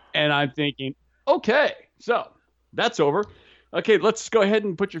 And I'm thinking, okay, so that's over. Okay, let's go ahead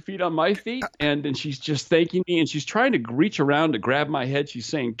and put your feet on my feet. And she's just thanking me, and she's trying to reach around to grab my head. She's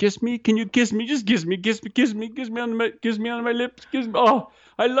saying, kiss me, can you kiss me? Just kiss me on my lips, kiss me. Oh,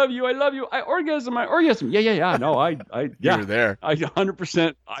 I love you. I orgasm. Yeah. No, I You were there. I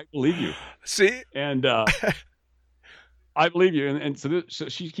 100%, I believe you. See? And I believe you. And so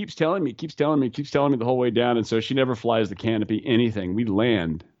she keeps telling me the whole way down. And so she never flies the canopy, anything. We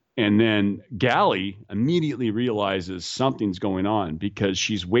land. And then Galley immediately realizes something's going on because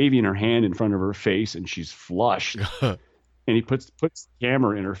she's waving her hand in front of her face and she's flushed. And he puts the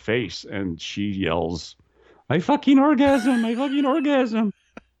camera in her face and she yells, I fucking orgasm.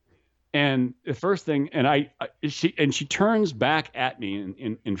 And the first thing, she turns back at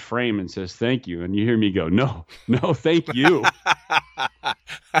me in frame and says, "Thank you." And you hear me go, "No, thank you."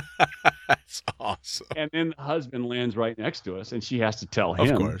 That's awesome. And then the husband lands right next to us, and she has to tell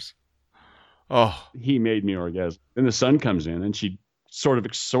him. Of course. Oh, he made me orgasm. Then the son comes in, and she sort of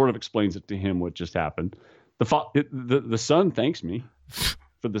explains it to him what just happened. The son thanks me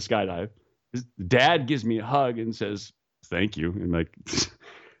for the skydive. His dad gives me a hug and says, "Thank you." And like,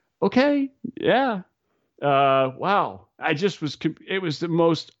 okay, yeah. Wow. It was the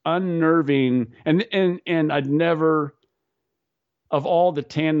most unnerving, and I'd never, of all the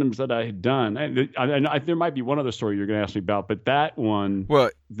tandems that I had done, there might be one other story you're going to ask me about, but that one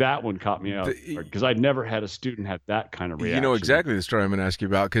caught me out because I'd never had a student have that kind of reaction. You know exactly the story I'm going to ask you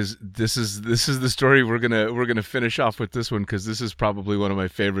about, because this is the story we're gonna finish off with this one, because this is probably one of my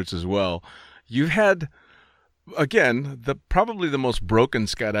favorites as well. You've had, again, probably the most broken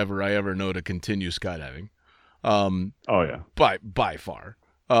skydiver I ever know to continue skydiving. Oh yeah, by far.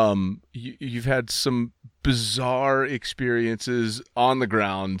 You've had some bizarre experiences on the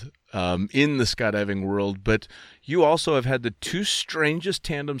ground in the skydiving world, but you also have had the two strangest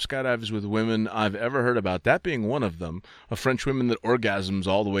tandem skydives with women I've ever heard about, that being one of them, a French woman that orgasms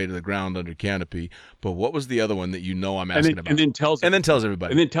all the way to the ground under canopy. But what was the other one that I'm asking about? And then tells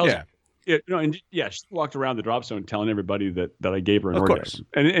everybody. She walked around the drop zone telling everybody that I gave her an orgasm.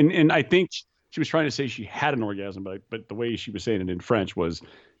 And I think she was trying to say she had an orgasm, but the way she was saying it in French was,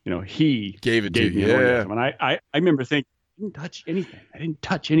 he gave me an orgasm. And I remember thinking, I didn't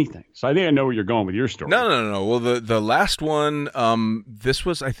touch anything. So I think I know where you're going with your story. No. Well, the last one, this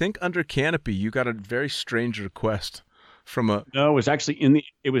was, I think, under canopy. You got a very strange request from a... No, it was actually in the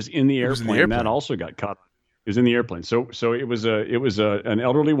airplane. That also got caught. It was in the airplane. So it was an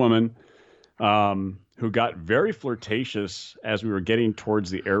elderly woman who got very flirtatious as we were getting towards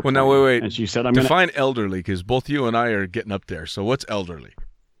the airplane. Well, now wait. And she said, define elderly, because both you and I are getting up there. So what's elderly?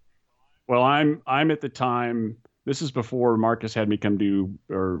 Well, I'm at the time. This is before Marcus had me come do,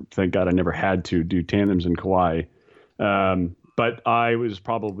 or thank God I never had to do tandems in Kauai. But I was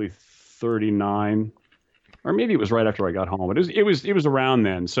probably 39, or maybe it was right after I got home. But it was around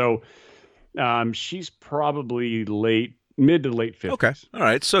then. So she's probably mid to late 50s. Okay, all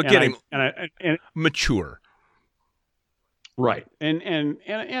right. So getting mature, right? And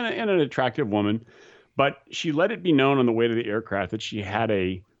an attractive woman, but she let it be known on the way to the aircraft that she had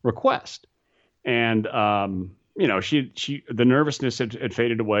a request, and the nervousness had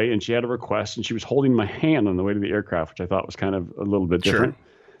faded away, and she had a request, and she was holding my hand on the way to the aircraft, which I thought was kind of a little bit different. Sure.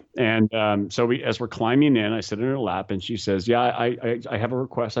 And so as we're climbing in, I sit in her lap, and she says, "Yeah, I have a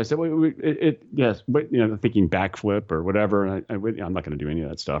request." I said, "Yes," but thinking backflip or whatever, and I'm not going to do any of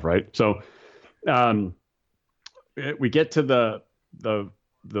that stuff, right? So, we get to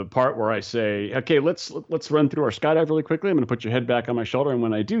the part where I say, "Okay, let's run through our skydive really quickly. I'm going to put your head back on my shoulder." And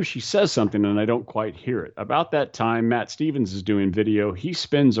when I do, she says something, and I don't quite hear it. About that time, Matt Stevens is doing video. He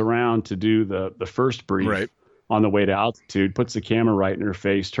spins around to do the first brief. Right. On the way to altitude, puts the camera right in her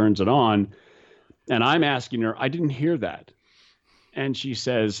face, turns it on. And I'm asking her, I didn't hear that. And she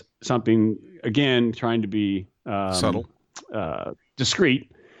says something, again, trying to be subtle, discreet.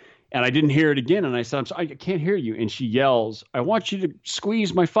 And I didn't hear it again. And I said, I can't hear you. And she yells, "I want you to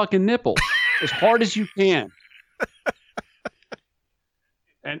squeeze my fucking nipple as hard as you can."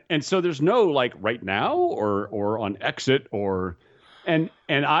 And so there's no like right now or on exit and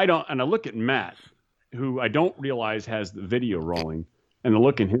I look at Matt, who I don't realize has the video rolling, and the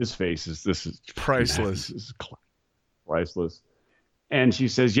look in his face is priceless. This is priceless. And she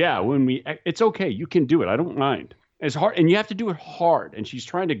says, "Yeah, it's okay. You can do it. I don't mind. It's hard, and you have to do it hard." And she's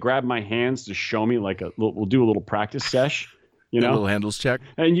trying to grab my hands to show me we'll do a little practice sesh, a little handles check.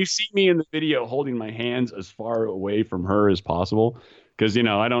 And you see me in the video holding my hands as far away from her as possible, because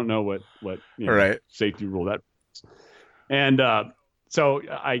I don't know what right. Safety rule that is. And so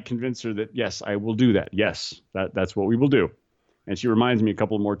I convinced her that, yes, I will do that. Yes, that's what we will do. And she reminds me a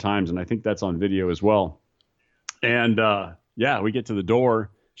couple more times, and I think that's on video as well. And we get to the door.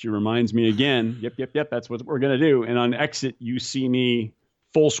 She reminds me again, yep, that's what we're going to do. And on exit, you see me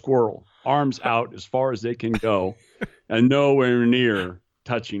full squirrel, arms out as far as they can go, and nowhere near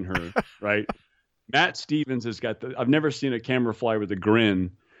touching her, right? Matt Stevens has got I've never seen a camera fly with a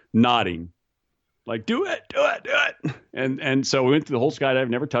grin, nodding. Like, do it. And so we went through the whole skydive,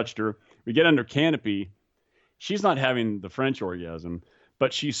 never touched her. We get under canopy. She's not having the French orgasm,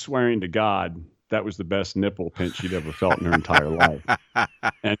 but she's swearing to God that was the best nipple pinch she'd ever felt in her entire life.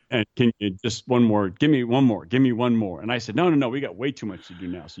 And can you just one more? Give me one more. And I said, no, we got way too much to do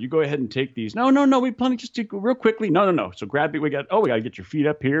now. So you go ahead and take these. No, we plenty just to go real quickly. No. So grab it. We got to get your feet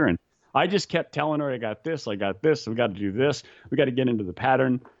up here. And I just kept telling her, I got this, we got to do this, we got to get into the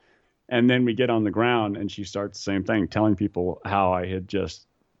pattern. And then we get on the ground and she starts the same thing, telling people how I had just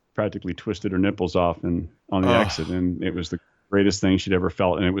practically twisted her nipples off and on the exit. And it was the greatest thing she'd ever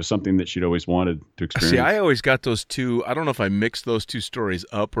felt. And it was something that she'd always wanted to experience. See, I always got those two. I don't know if I mixed those two stories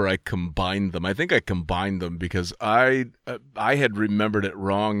up or I combined them. I think I combined them because I had remembered it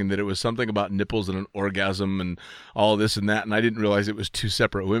wrong and that it was something about nipples and an orgasm and all this and that. And I didn't realize it was two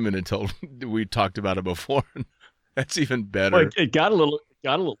separate women until we talked about it before. That's even better. Well, it got a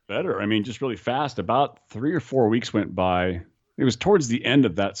little better. I mean, just really fast. About 3 or 4 weeks went by. It was towards the end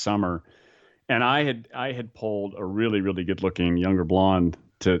of that summer. And I had pulled a really, really good looking younger blonde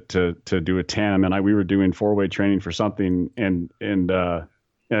to do a tandem. And we were doing 4-way training for something. And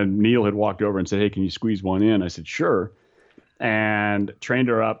Neil had walked over and said, "Hey, can you squeeze one in?" I said, "Sure." And trained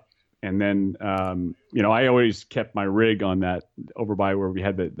her up. And then, I always kept my rig on that over by where we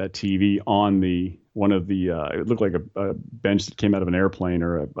had that TV on one of the, it looked like a bench that came out of an airplane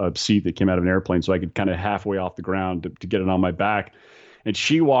or a seat that came out of an airplane. So I could kind of halfway off the ground to get it on my back. And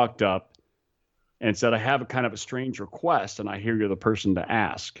she walked up and said, "I have a kind of a strange request, and I hear you're the person to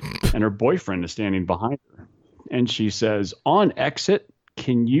ask." And her boyfriend is standing behind her. And she says, "On exit,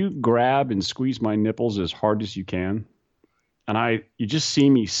 can you grab and squeeze my nipples as hard as you can?" And you just see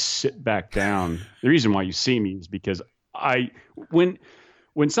me sit back down. The reason why you see me is because when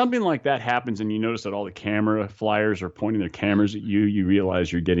something like that happens and you notice that all the camera flyers are pointing their cameras at you, you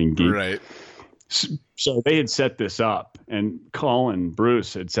realize you're getting geeked. Right. So they had set this up, and Colin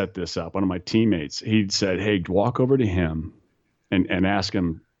Bruce had set this up. One of my teammates, he'd said, "Hey, walk over to him and ask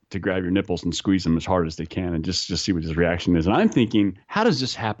him to grab your nipples and squeeze them as hard as they can and just see what his reaction is." And I'm thinking, how does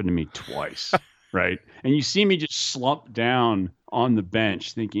this happen to me twice? Right. And you see me just slump down on the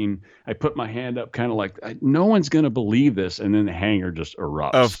bench thinking, I put my hand up kind of like, no one's going to believe this. And then the hanger just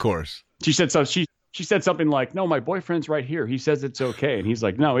erupts. Of course. She said so. She said something like, "No, my boyfriend's right here. He says it's okay." And he's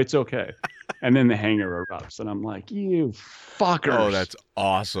like, "No, it's okay." And then the hanger erupts. And I'm like, you fuckers. Oh, that's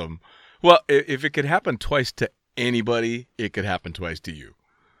awesome. Well, if it could happen twice to anybody, it could happen twice to you.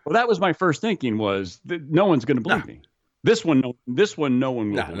 Well, that was my first thinking was that no one's going to believe me. This one, no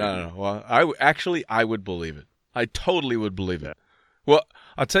one will believe. No. Well, I would believe it. I totally would believe it. Well,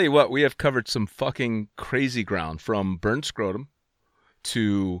 I'll tell you what, we have covered some fucking crazy ground, from burned scrotum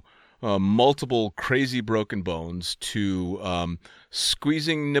to multiple crazy broken bones to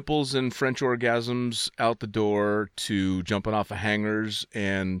squeezing nipples and French orgasms out the door to jumping off of hangers.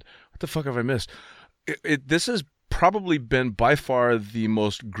 And what the fuck have I missed? This has probably been by far the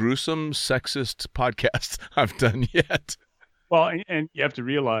most gruesome, sexist podcast I've done yet. Well, and you have to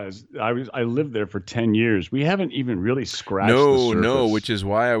realize I lived there for 10 years. We haven't even really scratched the surface. No, which is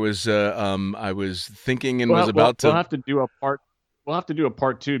why I was thinking and was about to. We'll have to do a part. We'll have to do a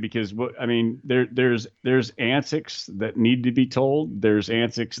part 2 because there's antics that need to be told. There's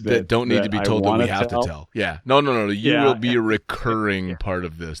antics that don't need to be told that we have to tell. Yeah, no. You will be a recurring part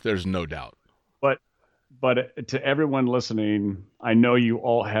of this. There's no doubt. But to everyone listening, I know you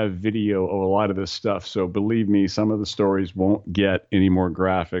all have video of a lot of this stuff. So believe me, some of the stories won't get any more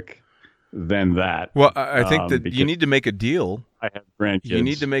graphic than that. Well, I think that you need to make a deal. I have grandkids. You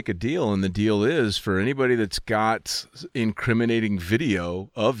need to make a deal, and the deal is for anybody that's got incriminating video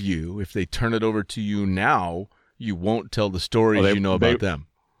of you, if they turn it over to you now, you won't tell the stories about them.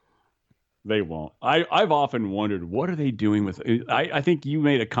 They won't. I've often wondered, what are they doing with it? I think you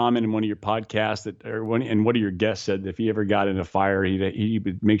made a comment in one of your podcasts and one of your guests said that if he ever got in a fire, he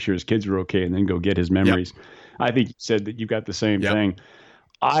would make sure his kids were okay and then go get his memories. Yep. I think you said that you got the same thing.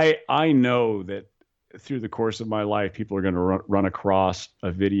 I know that through the course of my life, people are going to run across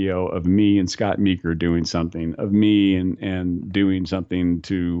a video of me and Scott Meeker doing something, of me and doing something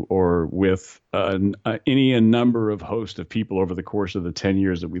to or with any number of host of people over the course of the 10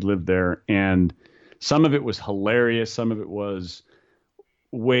 years that we lived there. And some of it was hilarious. Some of it was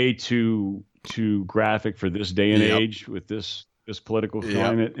way too graphic for this day and age with this political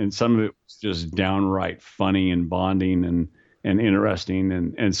climate. And some of it was just downright funny and bonding and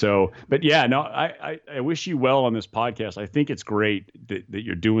interesting. And so, but yeah, no, I wish you well on this podcast. I think it's great that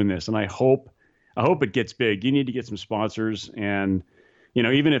you're doing this, and I hope it gets big. You need to get some sponsors, and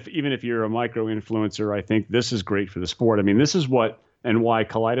even if you're a micro influencer, I think this is great for the sport. I mean, this is why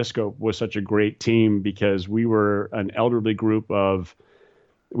Kaleidoscope was such a great team, because we were an elderly group of.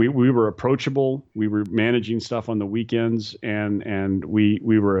 We were approachable. We were managing stuff on the weekends, and we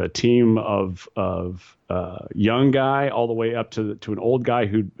were a team of young guy all the way up to an old guy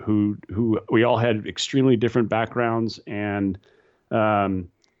who we all had extremely different backgrounds, and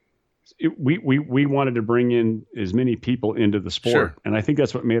we wanted to bring in as many people into the sport. Sure. And I think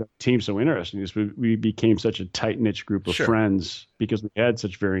that's what made our team so interesting is we became such a tight knit group of Sure. friends because we had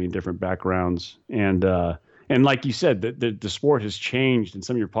such varying different backgrounds. And like you said, the sport has changed in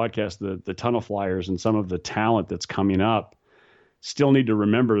some of your podcasts, the tunnel flyers and some of the talent that's coming up still need to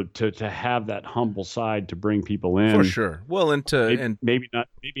remember to have that humble side to bring people in. For sure. Well, maybe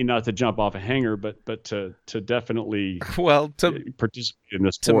not to jump off a hanger, but to definitely participate in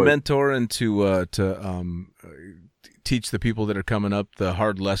the sport. To mentor and to teach the people that are coming up the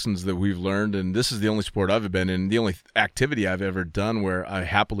hard lessons that we've learned. And this is the only sport I've been in, the only activity I've ever done where I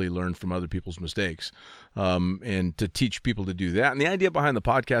happily learn from other people's mistakes. And to teach people to do that. And the idea behind the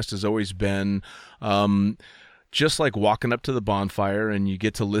podcast has always been just like walking up to the bonfire and you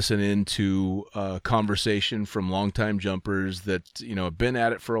get to listen into a conversation from longtime jumpers that, have been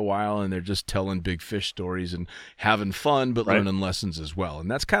at it for a while and they're just telling big fish stories and having fun, but learning lessons as well. And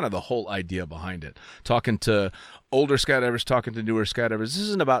that's kind of the whole idea behind it. Talking to older skydivers, talking to newer skydivers. This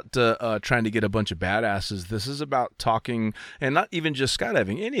isn't about trying to get a bunch of badasses. This is about talking, and not even just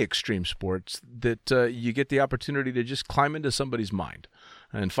skydiving, any extreme sports that you get the opportunity to just climb into somebody's mind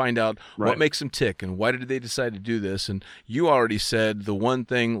and find out what makes them tick and why did they decide to do this. And you already said the one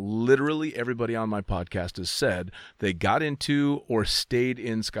thing literally everybody on my podcast has said, they got into or stayed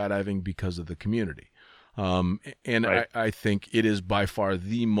in skydiving because of the community. I think it is by far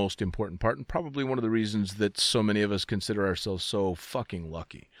the most important part and probably one of the reasons that so many of us consider ourselves so fucking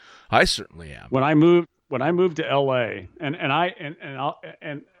lucky. I certainly am. When I moved to LA and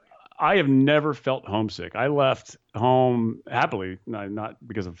I have never felt homesick. I left home happily, not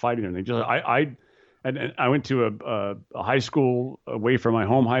because of fighting or anything. Just I went to a high school away from my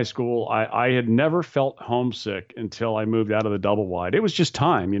home high school. I had never felt homesick until I moved out of the double wide. It was just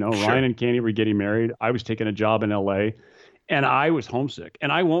time, Sure. Ryan and Candy were getting married. I was taking a job in LA, and I was homesick.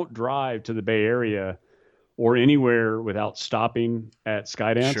 And I won't drive to the Bay Area or anywhere without stopping at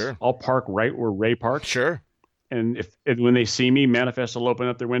Skydance. Sure. I'll park right where Ray parks. Sure. And if when they see me, Manifest will open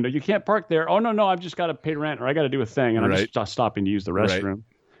up their window. You can't park there. Oh, no, I've just got to pay rent or I got to do a thing. And I'm just stopping to use the restroom. Right.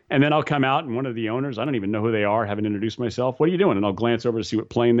 And then I'll come out and one of the owners, I don't even know who they are, haven't introduced myself. What are you doing? And I'll glance over to see what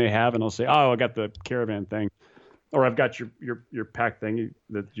plane they have. And I'll say, oh, I got the caravan thing. Or I've got your pack thing.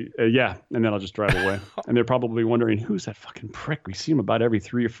 Yeah. And then I'll just drive away. And they're probably wondering, who's that fucking prick? We see him about every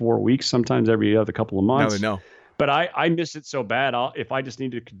 3 or 4 weeks, sometimes every other couple of months. No. But I miss it so bad. If I just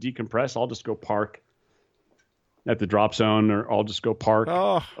need to decompress, I'll just go park at the drop zone, or I'll just go park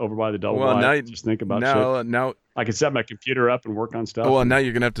over by the double wide. Now just think about shit. Now I can set my computer up and work on stuff. Well, now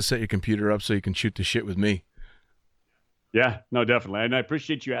you're gonna have to set your computer up so you can shoot the shit with me. Yeah, no, definitely. And I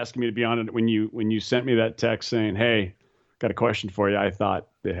appreciate you asking me to be on it. When you sent me that text saying, "Hey, got a question for you," I thought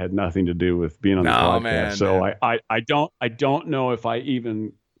it had nothing to do with being on the podcast. Man, so man. I don't know if I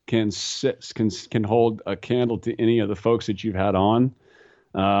even can hold a candle to any of the folks that you've had on.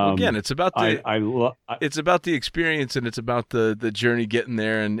 Again, it's about it's about the experience and it's about the journey getting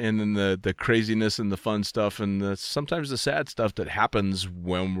there and then the craziness and the fun stuff and sometimes the sad stuff that happens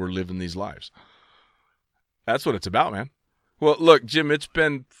when we're living these lives. That's what it's about, man. Well, look, Jim, it's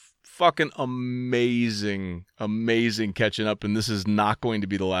been fucking amazing catching up, and this is not going to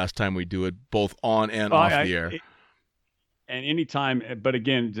be the last time we do it, both on and off the air. And anytime, but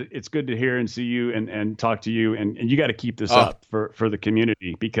again, it's good to hear and see you and talk to you. And you got to keep this up for the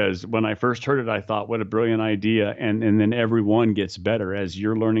community, because when I first heard it, I thought, what a brilliant idea. And then everyone gets better as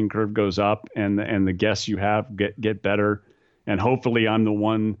your learning curve goes up and the guests you have get better. And hopefully I'm the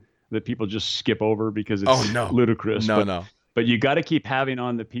one that people just skip over because it's ludicrous. No. But you got to keep having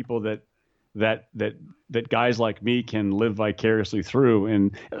on the people that guys like me can live vicariously through.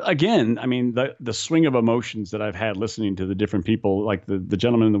 And again, I mean, the swing of emotions that I've had listening to the different people, like the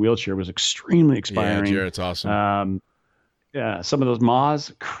gentleman in the wheelchair was extremely inspiring. Yeah, Jarrett's awesome. Yeah, some of those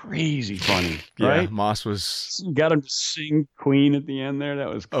Moz, crazy funny, right? Yeah, Moss was... Got him to sing Queen at the end there. That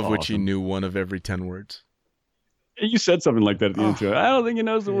was awesome. Of which he knew one of every 10 words. You said something like that at the end to it. I don't think he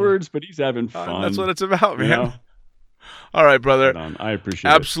knows the words, but he's having fun. That's what it's about, man. All right, brother. I appreciate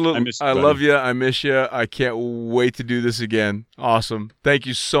it. Absolutely. I love you. I miss you. I can't wait to do this again. Awesome. Thank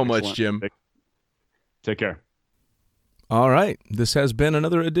you so much, Jim. Take care. All right. This has been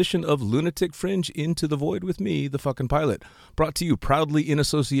another edition of Lunatic Fringe Into the Void with me, the fucking pilot, brought to you proudly in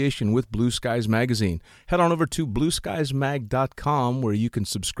association with Blue Skies Magazine. Head on over to blueskiesmag.com where you can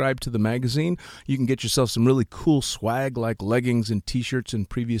subscribe to the magazine. You can get yourself some really cool swag like leggings and t-shirts and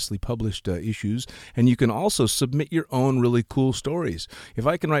previously published issues. And you can also submit your own really cool stories. If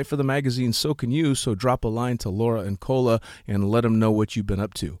I can write for the magazine, so can you. So drop a line to Laura and Cola and let them know what you've been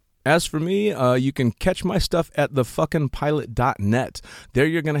up to. As for me, you can catch my stuff at thefuckingpilot.net. There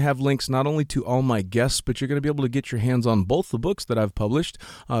you're going to have links not only to all my guests, but you're going to be able to get your hands on both the books that I've published.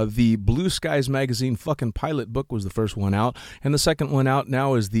 The Blue Skies Magazine Fucking Pilot book was the first one out, and the second one out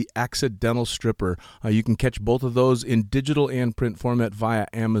now is The Accidental Stripper. You can catch both of those in digital and print format via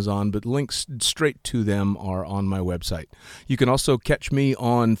Amazon, but links straight to them are on my website. You can also catch me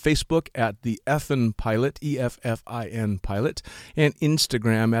on Facebook at The Effin Pilot, E-F-F-I-N Pilot, and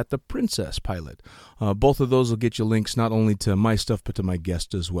Instagram at The Princess Pilot. Both of those will get you links not only to my stuff, but to my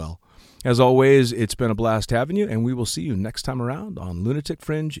guests as well. As always, it's been a blast having you, and we will see you next time around on Lunatic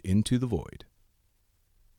Fringe Into the Void.